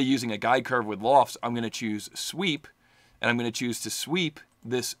 instead of using a guide curve with lofts, I'm going to choose sweep, and I'm going to choose to sweep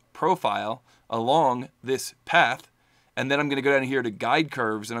this profile along this path. And then I'm going to go down here to guide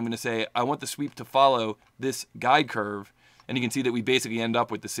curves, and I'm going to say, I want the sweep to follow this guide curve. And you can see that we basically end up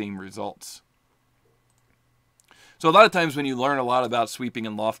with the same results. So a lot of times when you learn a lot about sweeping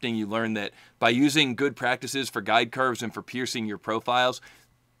and lofting, you learn that by using good practices for guide curves and for piercing your profiles,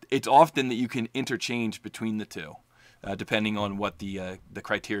 it's often that you can interchange between the two, depending on what the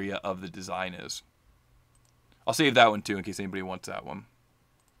criteria of the design is. I'll save that one too in case anybody wants that one.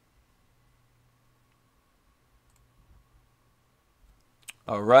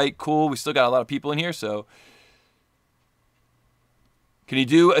 All right, cool. We still got a lot of people in here, so can you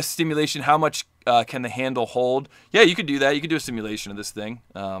do a simulation? How much can the handle hold? Yeah, you could do that. You could do a simulation of this thing.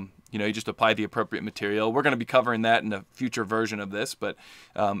 You know, you just apply the appropriate material. We're going to be covering that in a future version of this, but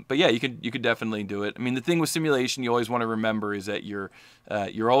yeah, you could definitely do it. I mean, the thing with simulation you always want to remember is that you're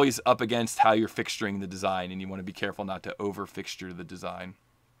always up against how you're fixturing the design, and you want to be careful not to over fixture the design.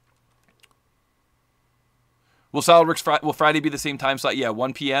 Will SolidWorks will Friday be the same time slot? Yeah,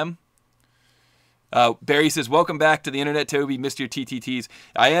 1 p.m. Barry says, welcome back to the internet, Toby. Missed your TTTs.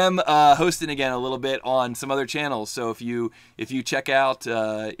 I am hosting again a little bit on some other channels. So if you check out,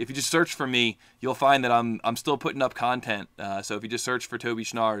 if you just search for me, you'll find that I'm still putting up content. So if you just search for Toby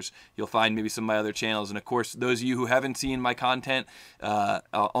Schnaars, you'll find maybe some of my other channels. And of course, those of you who haven't seen my content on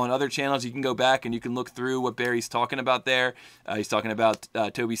other channels, you can go back and you can look through what Barry's talking about there. He's talking about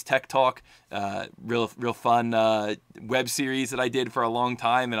Toby's Tech Talk, real fun web series that I did for a long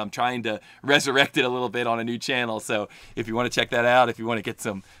time, and I'm trying to resurrect it a little bit on a new channel. So if you want to check that out, if you want to get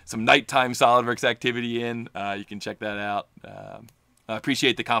some nighttime SolidWorks activity in, you can check that out. I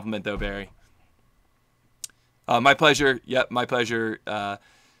appreciate the compliment though, Barry. My pleasure. Yep, my pleasure.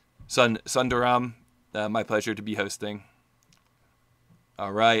 Sundaram, my pleasure to be hosting.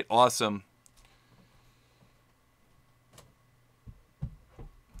 All right, awesome.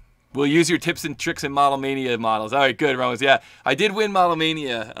 We'll use your tips and tricks in Model Mania models. All right, good, Ramos. Yeah, I did win Model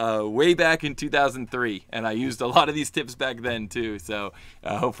Mania way back in 2003, and I used a lot of these tips back then too. So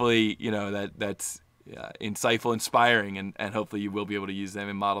hopefully, you know, that's insightful, inspiring, and hopefully you will be able to use them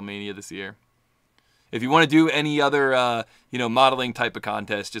in Model Mania this year. If you want to do any other, you know, modeling type of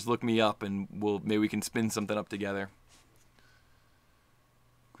contest, just look me up, and maybe we can spin something up together.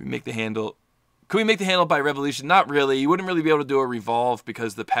 Can we make the handle? Could we make the handle by revolution? Not really. You wouldn't really be able to do a revolve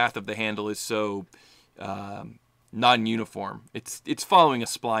because the path of the handle is so non-uniform. It's following a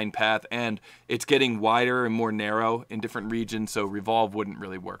spline path, and it's getting wider and more narrow in different regions, so revolve wouldn't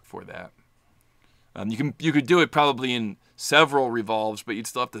really work for that. You could do it probably in several revolves, but you'd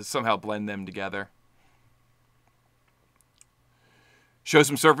still have to somehow blend them together. Show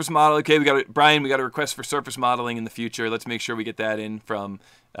some surface model. Okay, Brian, we got a request for surface modeling in the future. Let's make sure we get that in from,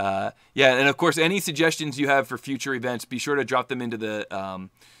 yeah, and of course, any suggestions you have for future events, be sure to drop them into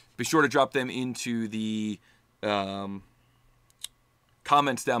the,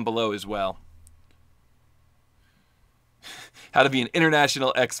 comments down below as well. How to be an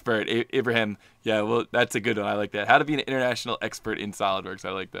international expert, Ibrahim. Yeah, well, that's a good one. I like that. How to be an international expert in SolidWorks. I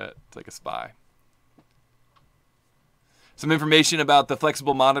like that. It's like a spy. Some information about the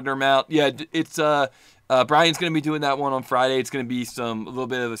flexible monitor mount. Yeah, it's Brian's going to be doing that one on Friday. It's going to be a little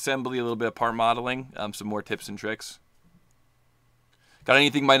bit of assembly, a little bit of part modeling, some more tips and tricks. Got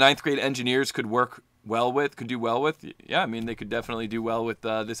anything my 9th grade engineers could do well with? Yeah, I mean, they could definitely do well with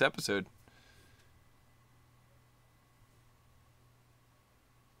this episode.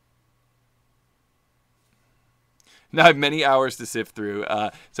 Now I have many hours to sift through.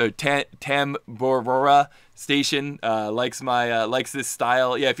 So Tam Borora Station likes this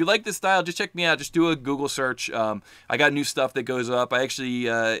style. Yeah, if you like this style, just check me out. Just do a Google search. I got new stuff that goes up. I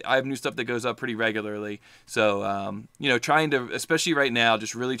have new stuff that goes up pretty regularly. So you know, trying to, especially right now,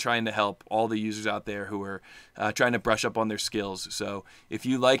 just really trying to help all the users out there who are trying to brush up on their skills. So if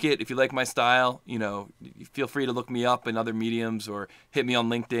you like it, if you like my style, you know, feel free to look me up in other mediums or hit me on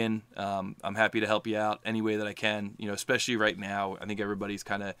LinkedIn. I'm happy to help you out any way that I can. You know, especially right now, I think everybody's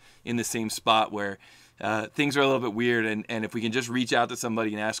kind of in the same spot where things are a little bit weird, and if we can just reach out to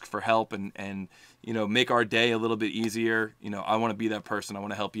somebody and ask for help and you know, make our day a little bit easier, you know, I want to be that person. I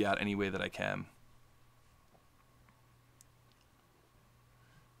want to help you out any way that I can.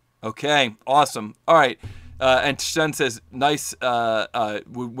 Okay, awesome. All right. And Shen says, nice,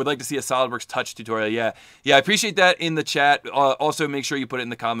 would like to see a SolidWorks touch tutorial. Yeah, I appreciate that in the chat. Also, make sure you put it in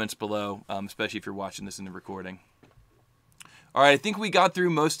the comments below, especially if you're watching this in the recording. All right, I think we got through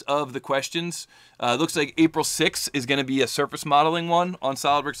most of the questions. Looks like April 6th is going to be a surface modeling one on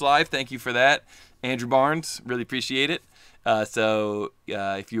SolidWorks Live. Thank you for that, Andrew Barnes. Really appreciate it. So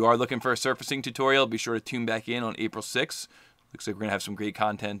if you are looking for a surfacing tutorial, be sure to tune back in on April 6th. Looks like we're going to have some great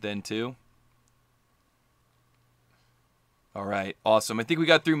content then too. All right, awesome. I think we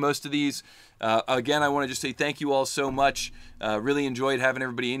got through most of these. Again, I want to just say thank you all so much. Really enjoyed having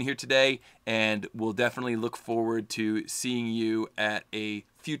everybody in here today, and we'll definitely look forward to seeing you at a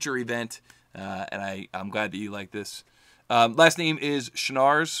future event. And I'm glad that you like this. Last name is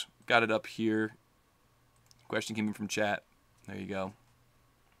Schnaars. Got it up here. Question came in from chat. There you go.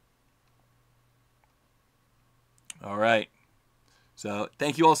 All right. So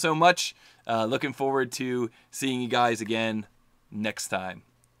thank you all so much. Looking forward to seeing you guys again next time.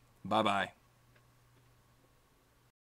 Bye-bye.